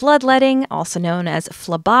kind of bloodletting, also known as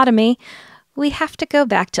phlebotomy, we have to go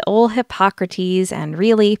back to old Hippocrates and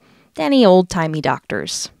really any old-timey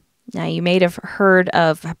doctors. Now, you may have heard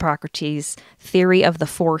of Hippocrates' theory of the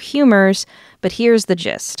four humors, but here's the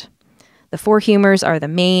gist. The four humors are the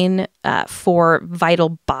main four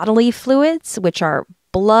vital bodily fluids, which are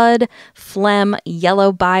blood, phlegm,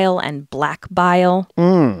 yellow bile, and black bile.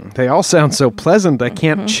 They all sound so pleasant, I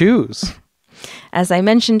can't choose. As I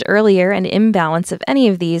mentioned earlier, an imbalance of any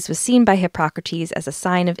of these was seen by Hippocrates as a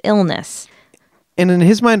sign of illness. And in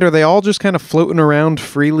his mind, are they all just kind of floating around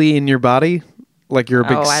freely in your body? Like you're a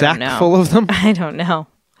big sack full of them? I don't know.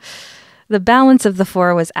 The balance of the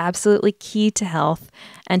four was absolutely key to health,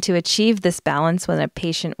 and to achieve this balance when a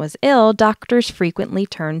patient was ill, doctors frequently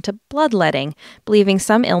turned to bloodletting, believing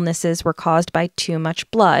some illnesses were caused by too much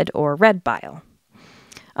blood or red bile.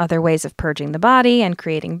 Other ways of purging the body and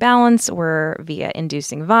creating balance were via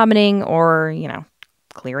inducing vomiting or,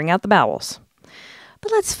 clearing out the bowels.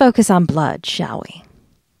 But let's focus on blood, shall we?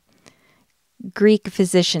 Greek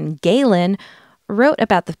physician Galen wrote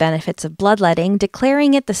about the benefits of bloodletting,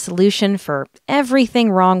 declaring it the solution for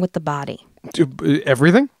everything wrong with the body.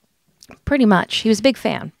 Everything? Pretty much. He was a big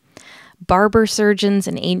fan. Barber surgeons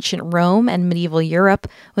in ancient Rome and medieval Europe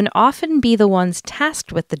would often be the ones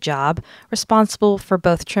tasked with the job, responsible for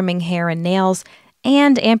both trimming hair and nails,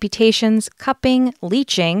 and amputations, cupping,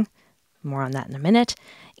 leeching, more on that in a minute,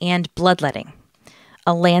 and bloodletting.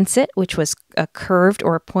 A lancet, which was a curved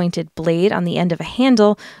or pointed blade on the end of a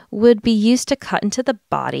handle, would be used to cut into the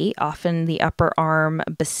body, often the upper arm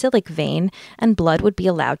basilic vein, and blood would be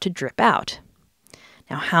allowed to drip out.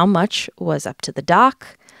 Now, how much was up to the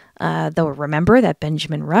doc? Though remember that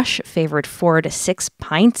Benjamin Rush favored 4 to 6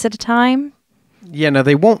 pints at a time. Yeah, no,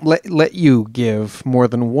 they won't let you give more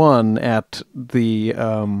than one at the...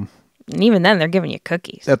 And even then, they're giving you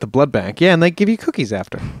cookies. At the blood bank. Yeah, and they give you cookies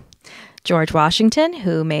after. George Washington,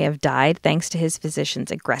 who may have died thanks to his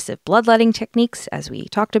physician's aggressive bloodletting techniques, as we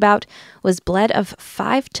talked about, was bled of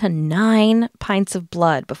 5 to 9 pints of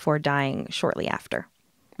blood before dying shortly after.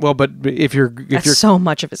 Well, but if you're so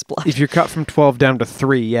much of his blood. If you're cut from 12 down to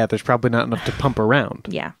 3, yeah, there's probably not enough to pump around.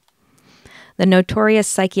 Yeah. The notorious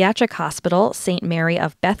psychiatric hospital, St. Mary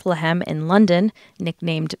of Bethlehem in London,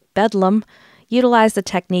 nicknamed Bedlam, utilized the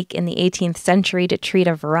technique in the 18th century to treat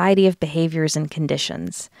a variety of behaviors and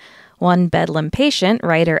conditions. One Bedlam patient,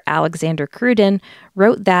 writer Alexander Cruden,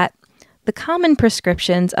 wrote that the common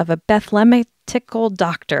prescriptions of a Bethlehemitical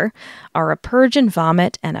doctor are a purge and a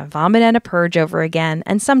vomit and a purge over again,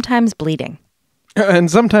 and sometimes bleeding. And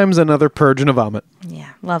sometimes another purge and a vomit.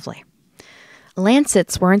 Yeah, lovely.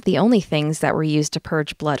 Lancets weren't the only things that were used to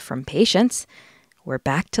purge blood from patients. We're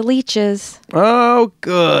back to leeches. Oh,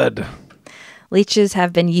 good. Leeches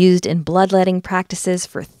have been used in bloodletting practices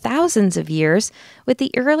for thousands of years, with the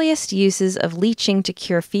earliest uses of leeching to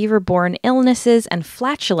cure fever-borne illnesses and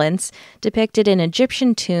flatulence depicted in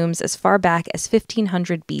Egyptian tombs as far back as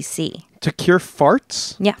 1500 BC. To cure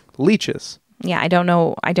farts? Yeah. Leeches. Yeah, I don't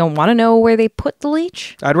know. I don't want to know where they put the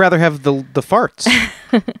leech. I'd rather have the farts.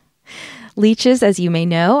 Leeches, as you may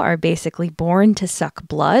know, are basically born to suck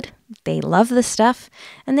blood. They love the stuff,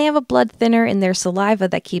 and they have a blood thinner in their saliva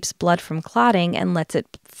that keeps blood from clotting and lets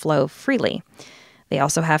it flow freely. They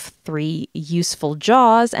also have 3 useful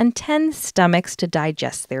jaws and 10 stomachs to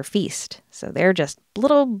digest their feast. So they're just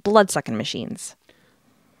little blood-sucking machines.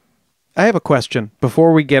 I have a question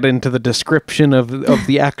before we get into the description of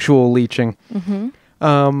the actual leeching.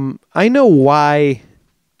 Mm-hmm. I know why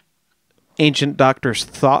ancient doctors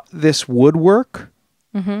thought this would work.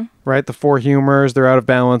 Mm-hmm. Right? The 4 humors, they're out of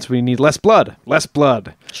balance. We need less blood. Less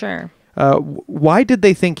blood. Sure. Why did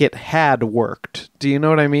they think it had worked? Do you know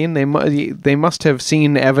what I mean? They must have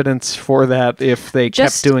seen evidence for that if they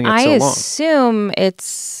kept doing it so long. I assume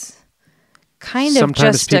it's kind of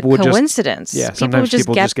just a coincidence. Sometimes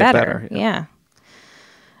people just get better. Yeah.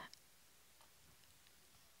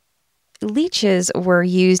 leeches were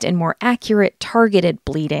used in more accurate, targeted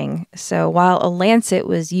bleeding. So while a lancet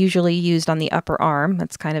was usually used on the upper arm,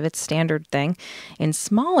 that's kind of its standard thing, in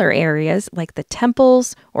smaller areas like the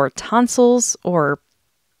temples or tonsils or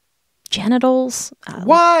genitals,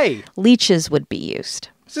 Why? leeches would be used.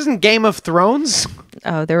 This isn't Game of Thrones.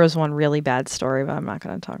 Oh, there was one really bad story, but I'm not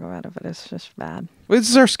going to talk about it, but it's just bad. This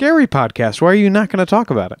is our scary podcast. Why are you not going to talk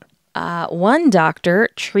about it? One doctor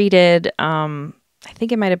treated, I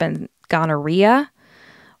think it might have been gonorrhea,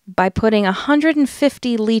 by putting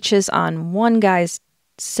 150 leeches on one guy's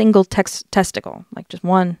single testicle, like just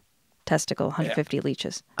one testicle, 150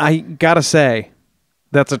 leeches. I gotta say,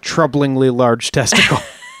 that's a troublingly large testicle.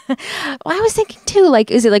 Well, I was thinking too,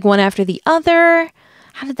 like, is it like one after the other?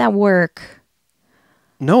 How did that work?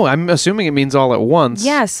 No, I'm assuming it means all at once.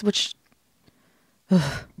 Yes, which...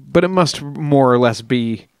 But it must more or less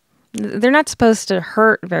be... They're not supposed to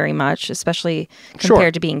hurt very much, especially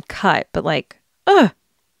compared to being cut, but like,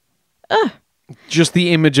 Just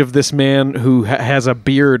the image of this man who has a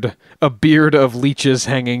beard of leeches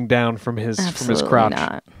hanging down from his crotch.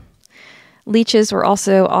 Not. Leeches were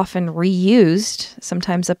also often reused,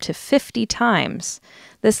 sometimes up to 50 times.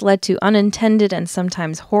 This led to unintended and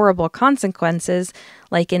sometimes horrible consequences,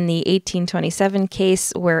 like in the 1827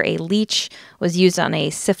 case where a leech was used on a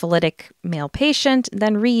syphilitic male patient,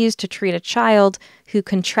 then reused to treat a child who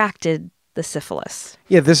contracted the syphilis.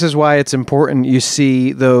 Yeah, this is why it's important you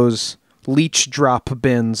see those leech drop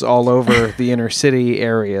bins all over the inner city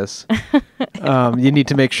areas. You need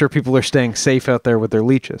to make sure people are staying safe out there with their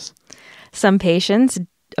leeches. Some patients,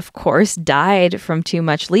 of course, died from too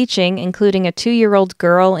much leeching, including a 2-year-old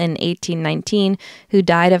girl in 1819 who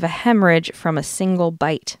died of a hemorrhage from a single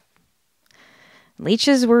bite.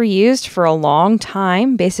 Leeches were used for a long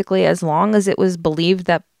time, basically as long as it was believed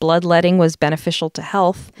that bloodletting was beneficial to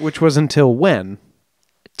health. Which was until when?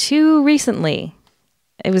 Too recently.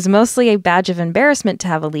 It was mostly a badge of embarrassment to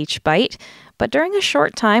have a leech bite, but during a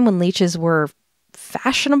short time when leeches were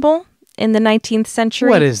fashionable in the 19th century...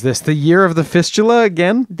 What is this, the year of the fistula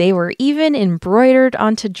again? They were even embroidered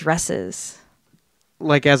onto dresses.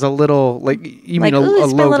 Like as a little, like, you like, mean a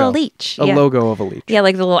logo? A little leech. A logo of a leech. Yeah,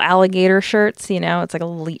 like the little alligator shirts, you know, it's like a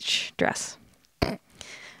leech dress.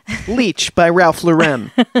 Leech by Ralph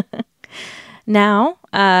Lauren. Now,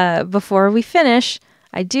 before we finish,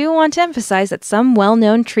 I do want to emphasize that some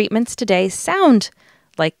well-known treatments today sound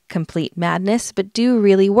like complete madness, but do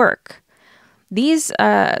really work. These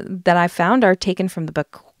that I found are taken from the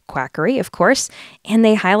book Quackery, of course, and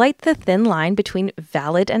they highlight the thin line between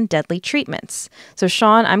valid and deadly treatments. So,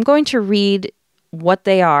 Sean, I'm going to read what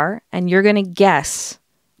they are, and you're going to guess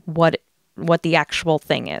what the actual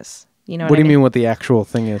thing is. You know what do you mean what the actual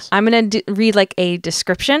thing is? I'm going to read like a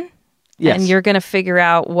description, yes, and you're going to figure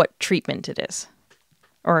out what treatment it is.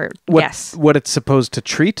 Or guess. What it's supposed to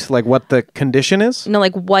treat? Like what the condition is? No,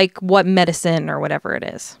 like what medicine or whatever it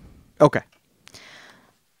is. Okay.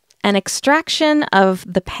 An extraction of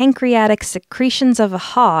the pancreatic secretions of a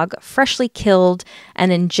hog freshly killed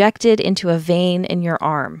and injected into a vein in your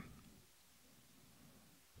arm.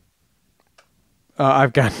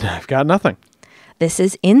 I've got nothing. This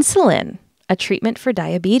is insulin, a treatment for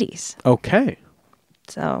diabetes. Okay.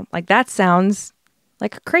 So, like, that sounds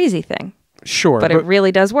like a crazy thing. Sure, but it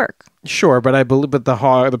really does work. Sure, but I believe,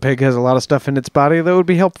 the pig has a lot of stuff in its body that would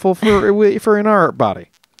be helpful for in our body.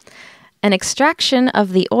 An extraction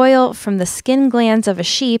of the oil from the skin glands of a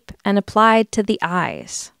sheep and applied to the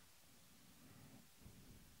eyes.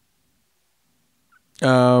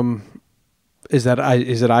 Is it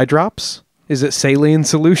eye drops? Is it saline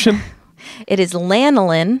solution? It is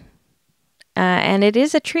lanolin, and it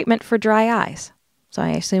is a treatment for dry eyes. So I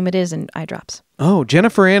assume it is in eye drops. Oh,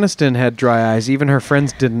 Jennifer Aniston had dry eyes. Even her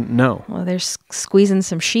friends didn't know. Well, they're squeezing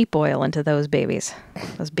some sheep oil into those babies,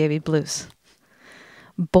 those baby blues.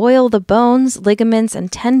 Boil the bones, ligaments,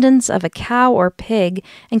 and tendons of a cow or pig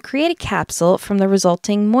and create a capsule from the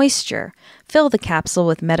resulting moisture. Fill the capsule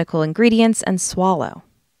with medical ingredients and swallow.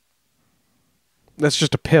 That's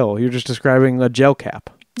just a pill. You're just describing a gel cap.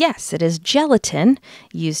 Yes, it is gelatin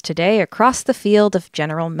used today across the field of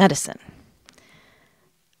general medicine.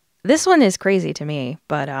 This one is crazy to me,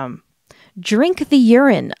 but drink the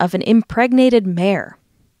urine of an impregnated mare.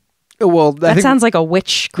 Well, that sounds like a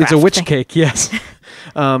witchcraft. It's a witch thing. cake, yes.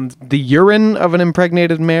 The urine of an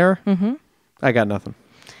impregnated mare? Mm-hmm. I got nothing.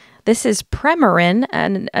 This is Premarin,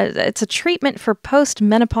 and it's a treatment for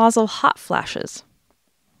post-menopausal hot flashes.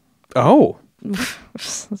 Oh.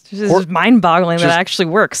 This is mind-boggling that it actually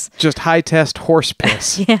works. Just high-test horse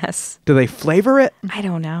piss. Yes. Do they flavor it? I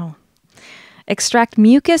don't know. Extract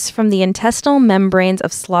mucus from the intestinal membranes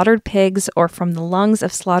of slaughtered pigs or from the lungs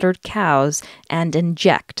of slaughtered cows and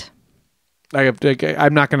inject.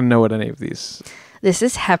 I'm not going to know what any of these. This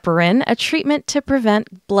is heparin, a treatment to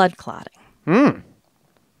prevent blood clotting.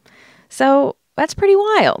 So that's pretty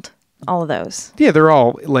wild, all of those. Yeah, they're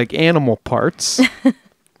all like animal parts.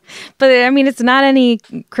 But I mean, it's not any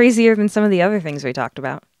crazier than some of the other things we talked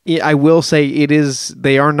about. Yeah, I will say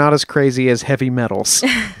they are not as crazy as heavy metals.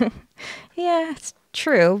 Yeah, it's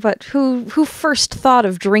true. But who first thought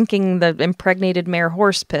of drinking the impregnated mare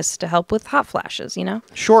horse piss to help with hot flashes, you know?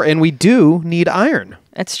 Sure, and we do need iron.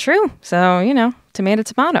 It's true. So, you know, tomato,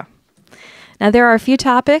 tomato. Now, there are a few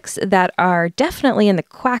topics that are definitely in the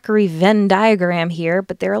quackery Venn diagram here,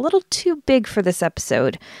 but they're a little too big for this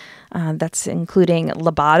episode. That's including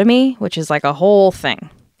lobotomy, which is like a whole thing.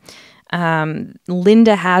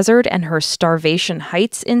 Linda Hazard and her Starvation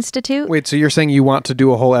Heights Institute. Wait, so you're saying you want to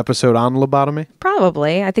do a whole episode on lobotomy?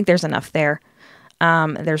 Probably. I think there's enough there.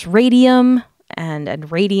 There's radium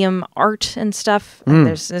and radium art and stuff. And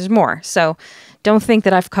there's more. So don't think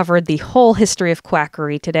that I've covered the whole history of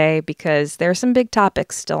quackery today because there are some big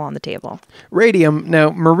topics still on the table. Radium. Now,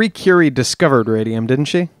 Marie Curie discovered radium, didn't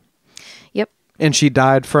she? Yep. And she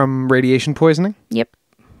died from radiation poisoning? Yep.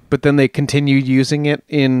 But then they continued using it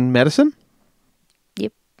in medicine?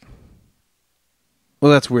 Yep.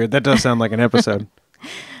 Well, that's weird. That does sound like an episode.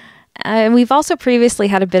 And we've also previously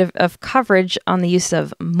had a bit of coverage on the use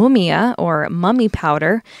of mumia or mummy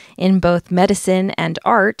powder in both medicine and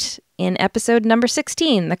art in episode number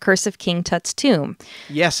 16, The Curse of King Tut's Tomb.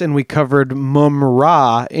 Yes, and we covered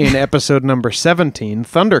Mum-Ra in episode number 17,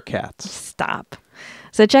 Thundercats. Stop.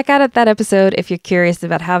 So check out that episode if you're curious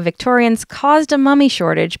about how Victorians caused a mummy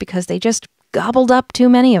shortage because they just gobbled up too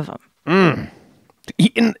many of them.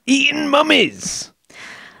 Eating mummies.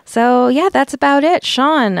 So yeah, that's about it.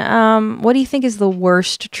 Sean, what do you think is the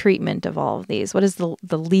worst treatment of all of these? What is the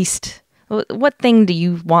least? What thing do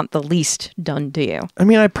you want the least done to you? I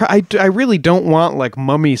mean, I really don't want like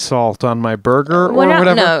mummy salt on my burger or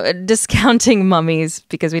whatever. No, discounting mummies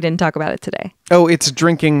because we didn't talk about it today. Oh, it's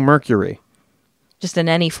drinking mercury. Just in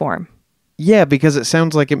any form. Yeah, because it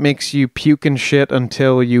sounds like it makes you puke and shit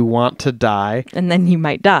until you want to die. And then you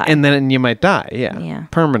might die. And then you might die, yeah. Yeah.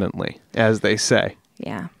 Permanently, as they say.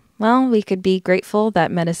 Yeah. Well, we could be grateful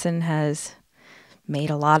that medicine has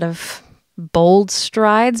made a lot of bold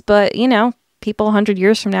strides, but, you know, people 100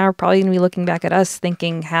 years from now are probably going to be looking back at us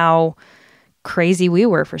thinking how crazy we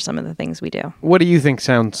were for some of the things we do. What do you think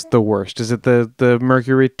sounds the worst? Is it the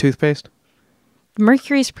mercury toothpaste?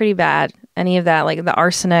 Mercury's pretty bad. Any of that, like the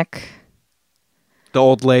arsenic, the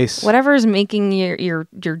old lace, whatever is making your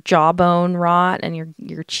jawbone rot and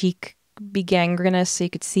your cheek be gangrenous, so you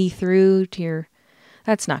could see through to your.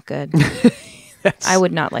 That's not good. I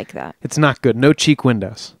would not like that. It's not good. No cheek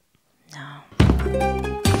windows. No.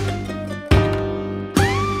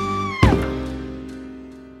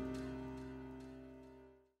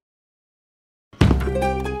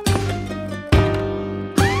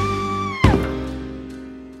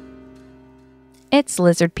 It's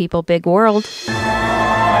Lizard People Big World.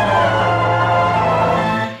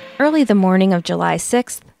 Early the morning of July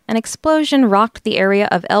 6th, an explosion rocked the area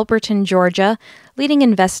of Elberton, Georgia, leading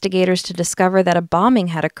investigators to discover that a bombing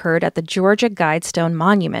had occurred at the Georgia Guidestone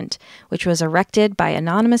Monument, which was erected by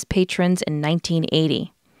anonymous patrons in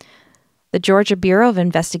 1980. The Georgia Bureau of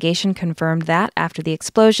Investigation confirmed that, after the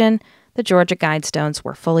explosion, the Georgia Guidestones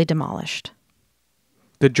were fully demolished.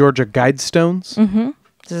 The Georgia Guidestones? Mm-hmm.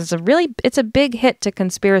 It's a big hit to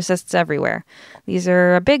conspiracists everywhere. These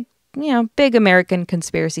are a big American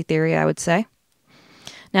conspiracy theory, I would say.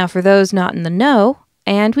 Now, for those not in the know,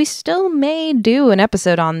 and we still may do an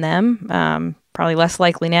episode on them, probably less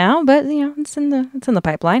likely now, but it's in the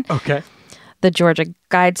pipeline. Okay. The Georgia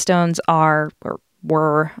Guidestones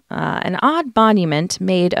were an odd monument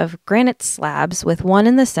made of granite slabs with one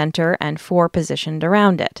in the center and four positioned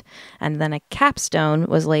around it, and then a capstone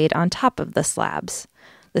was laid on top of the slabs.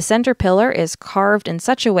 The center pillar is carved in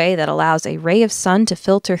such a way that allows a ray of sun to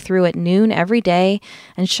filter through at noon every day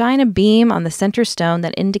and shine a beam on the center stone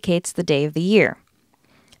that indicates the day of the year.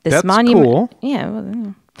 That's cool.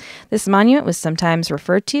 Yeah. This monument was sometimes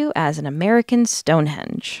referred to as an American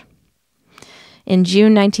Stonehenge. In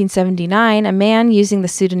June 1979, a man using the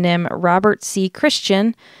pseudonym Robert C.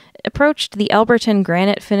 Christian approached the Elberton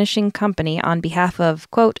Granite Finishing Company on behalf of,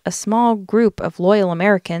 quote, a small group of loyal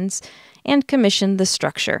Americans, and commissioned the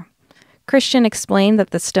structure. Christian explained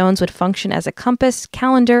that the stones would function as a compass,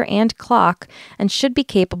 calendar, and clock, and should be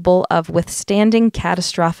capable of withstanding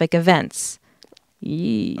catastrophic events.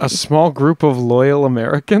 A small group of loyal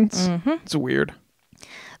Americans? Mm-hmm. It's weird.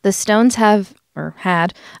 The stones have or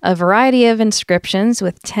had, a variety of inscriptions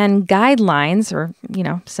with 10 guidelines, or,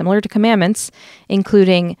 similar to commandments,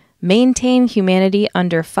 including maintain humanity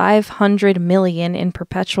under 500 million in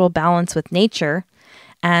perpetual balance with nature,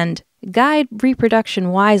 and guide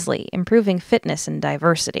reproduction wisely, improving fitness and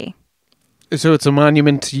diversity. So it's a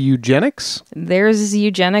monument to eugenics? There's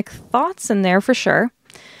eugenic thoughts in there for sure.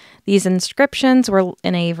 These inscriptions were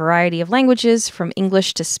in a variety of languages, from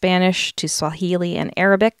English to Spanish to Swahili and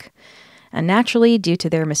Arabic. And naturally, due to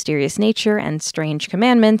their mysterious nature and strange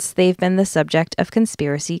commandments, they've been the subject of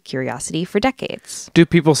conspiracy curiosity for decades. Do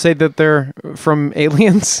people say that they're from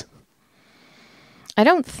aliens? I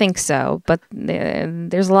don't think so, but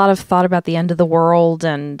there's a lot of thought about the end of the world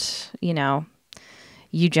and,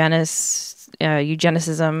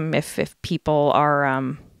 eugenicism, if people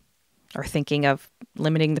are thinking of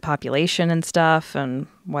limiting the population and stuff, and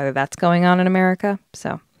whether that's going on in America.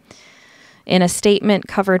 So, in a statement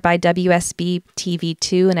covered by WSB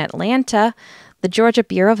TV2 in Atlanta, the Georgia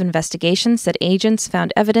Bureau of Investigation said agents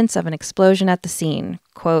found evidence of an explosion at the scene.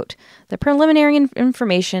 Quote, the preliminary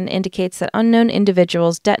information indicates that unknown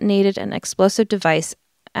individuals detonated an explosive device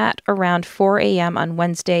at around 4 a.m. on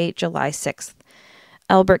Wednesday, July 6th.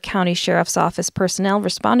 Elbert County Sheriff's Office personnel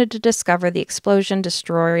responded to discover the explosion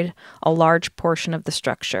destroyed a large portion of the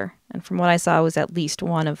structure. And from what I saw, it was at least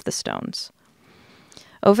one of the stones.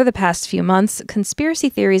 Over the past few months, conspiracy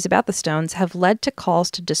theories about the stones have led to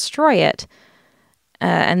calls to destroy it.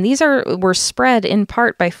 And these were spread in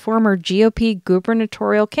part by former GOP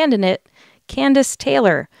gubernatorial candidate Candace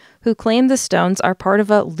Taylor, who claimed the stones are part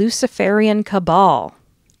of a Luciferian cabal.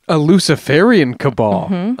 A Luciferian cabal?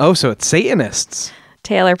 Mm-hmm. Oh, so it's Satanists.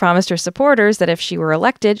 Taylor promised her supporters that if she were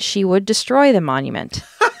elected, she would destroy the monument.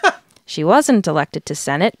 She wasn't elected to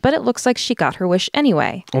Senate, but it looks like she got her wish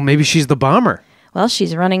anyway. Well, maybe she's the bomber. Well,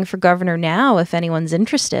 she's running for governor now, if anyone's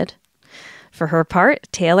interested. For her part,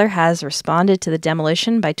 Taylor has responded to the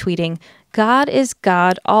demolition by tweeting, God is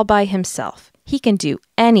God all by himself. He can do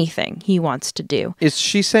anything he wants to do. Is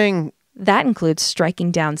she saying... That includes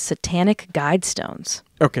striking down satanic guide stones.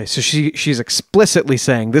 Okay, so she's explicitly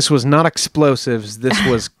saying this was not explosives, this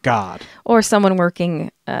was God. Or someone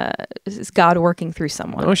working, is God working through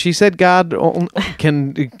someone. Oh, she said God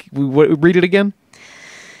read it again?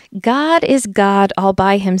 God is God all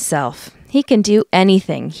by himself. He can do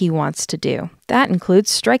anything he wants to do. That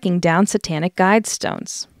includes striking down satanic guide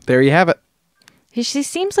stones. There you have it. She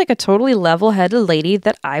seems like a totally level-headed lady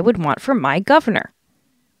that I would want for my governor.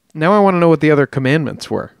 Now I want to know what the other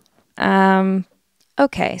commandments were.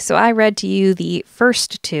 Okay, so I read to you the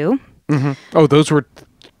first two. Mm-hmm. Oh, those were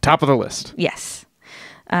top of the list. Yes.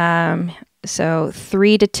 So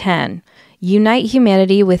 3 to 10. Unite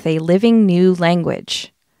humanity with a living new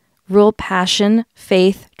language. Rule passion,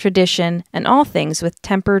 faith, tradition, and all things with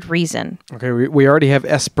tempered reason. Okay, we already have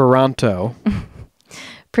Esperanto.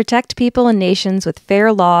 Protect people and nations with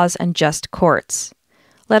fair laws and just courts.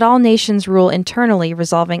 Let all nations rule internally,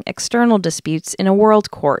 resolving external disputes in a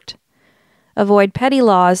world court. Avoid petty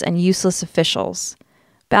laws and useless officials.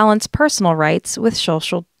 Balance personal rights with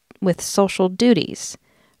social duties.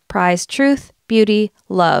 Prize truth, beauty,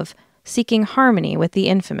 love, seeking harmony with the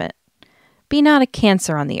infinite. Be not a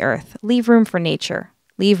cancer on the earth. Leave room for nature.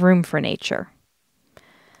 Leave room for nature.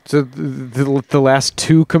 So the last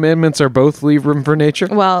two commandments are both leave room for nature?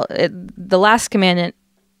 Well, the last commandment,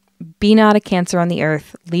 be not a cancer on the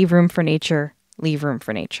earth. Leave room for nature. Leave room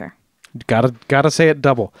for nature. Gotta say it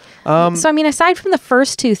double. So, I mean, aside from the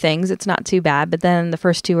first two things, it's not too bad. But then the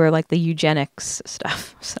first two are like the eugenics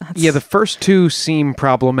stuff. So yeah, the first two seem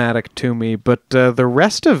problematic to me, but the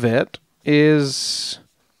rest of it is...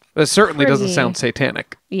 It certainly doesn't sound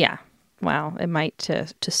satanic. Yeah. Wow. It might to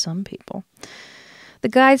some people. The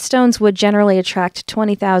guide stones would generally attract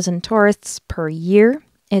 20,000 tourists per year.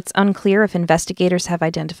 It's unclear if investigators have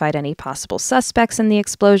identified any possible suspects in the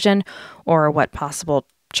explosion or what possible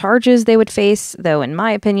charges they would face, though in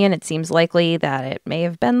my opinion, it seems likely that it may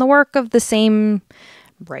have been the work of the same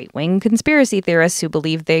right-wing conspiracy theorists who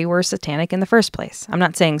believed they were satanic in the first place. I'm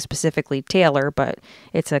not saying specifically Taylor, but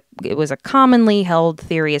it was a commonly held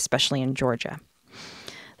theory, especially in Georgia.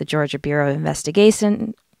 The Georgia Bureau of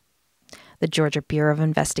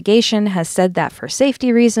Investigation has said that for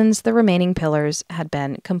safety reasons, the remaining pillars had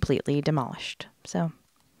been completely demolished. So,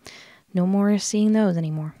 no more seeing those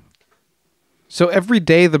anymore. So every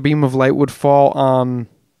day the beam of light would fall on...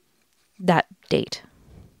 That date.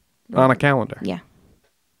 On a calendar? Yeah.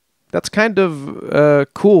 That's kind of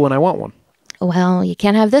cool when I want one. Well, you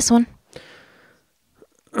can't have this one.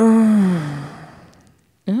 I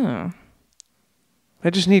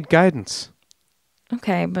just need guidance.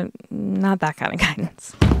 Okay, but not that kind of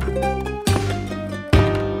guidance.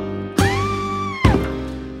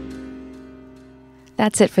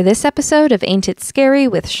 That's it for this episode of Ain't It Scary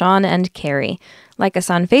with Sean and Carrie. Like us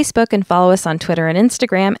on Facebook and follow us on Twitter and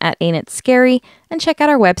Instagram at Ain't It Scary, and check out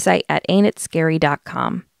our website at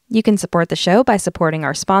ain'titscary.com. You can support the show by supporting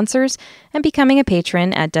our sponsors and becoming a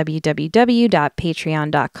patron at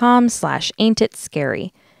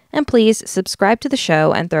www.patreon.com/ain'titscary. And please subscribe to the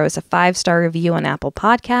show and throw us a 5-star review on Apple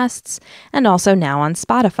Podcasts and also now on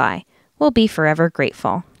Spotify. We'll be forever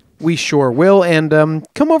grateful. We sure will, and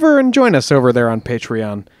come over and join us over there on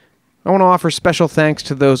Patreon. I want to offer special thanks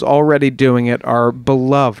to those already doing it, our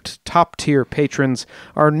beloved top-tier patrons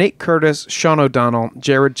are Nate Curtis, Sean O'Donnell,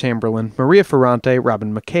 Jared Chamberlain, Maria Ferrante,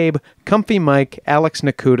 Robin McCabe, Comfy Mike, Alex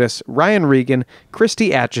Nakutis, Ryan Regan,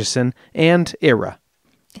 Christy Atchison, and Ira.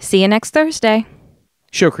 See you next Thursday.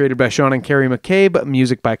 Show created by Sean and Carrie McCabe,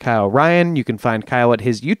 music by Kyle Ryan. You can find Kyle at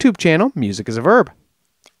his YouTube channel, Music is a Verb.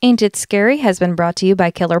 Ain't It Scary has been brought to you by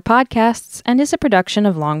Killer Podcasts and is a production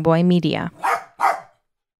of Longboy Media.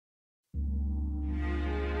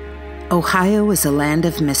 Ohio is a land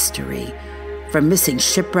of mystery, from missing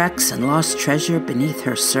shipwrecks and lost treasure beneath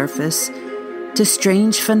her surface to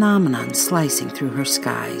strange phenomenon slicing through her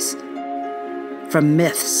skies. From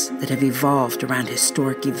myths that have evolved around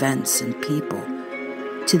historic events and people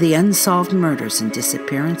to the unsolved murders and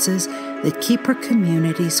disappearances that keep her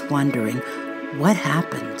communities wondering what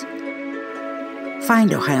happened.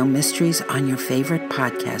 Find Ohio Mysteries on your favorite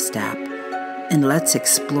podcast app, and let's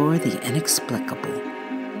explore the inexplicable.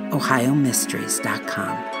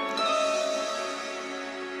 OhioMysteries.com.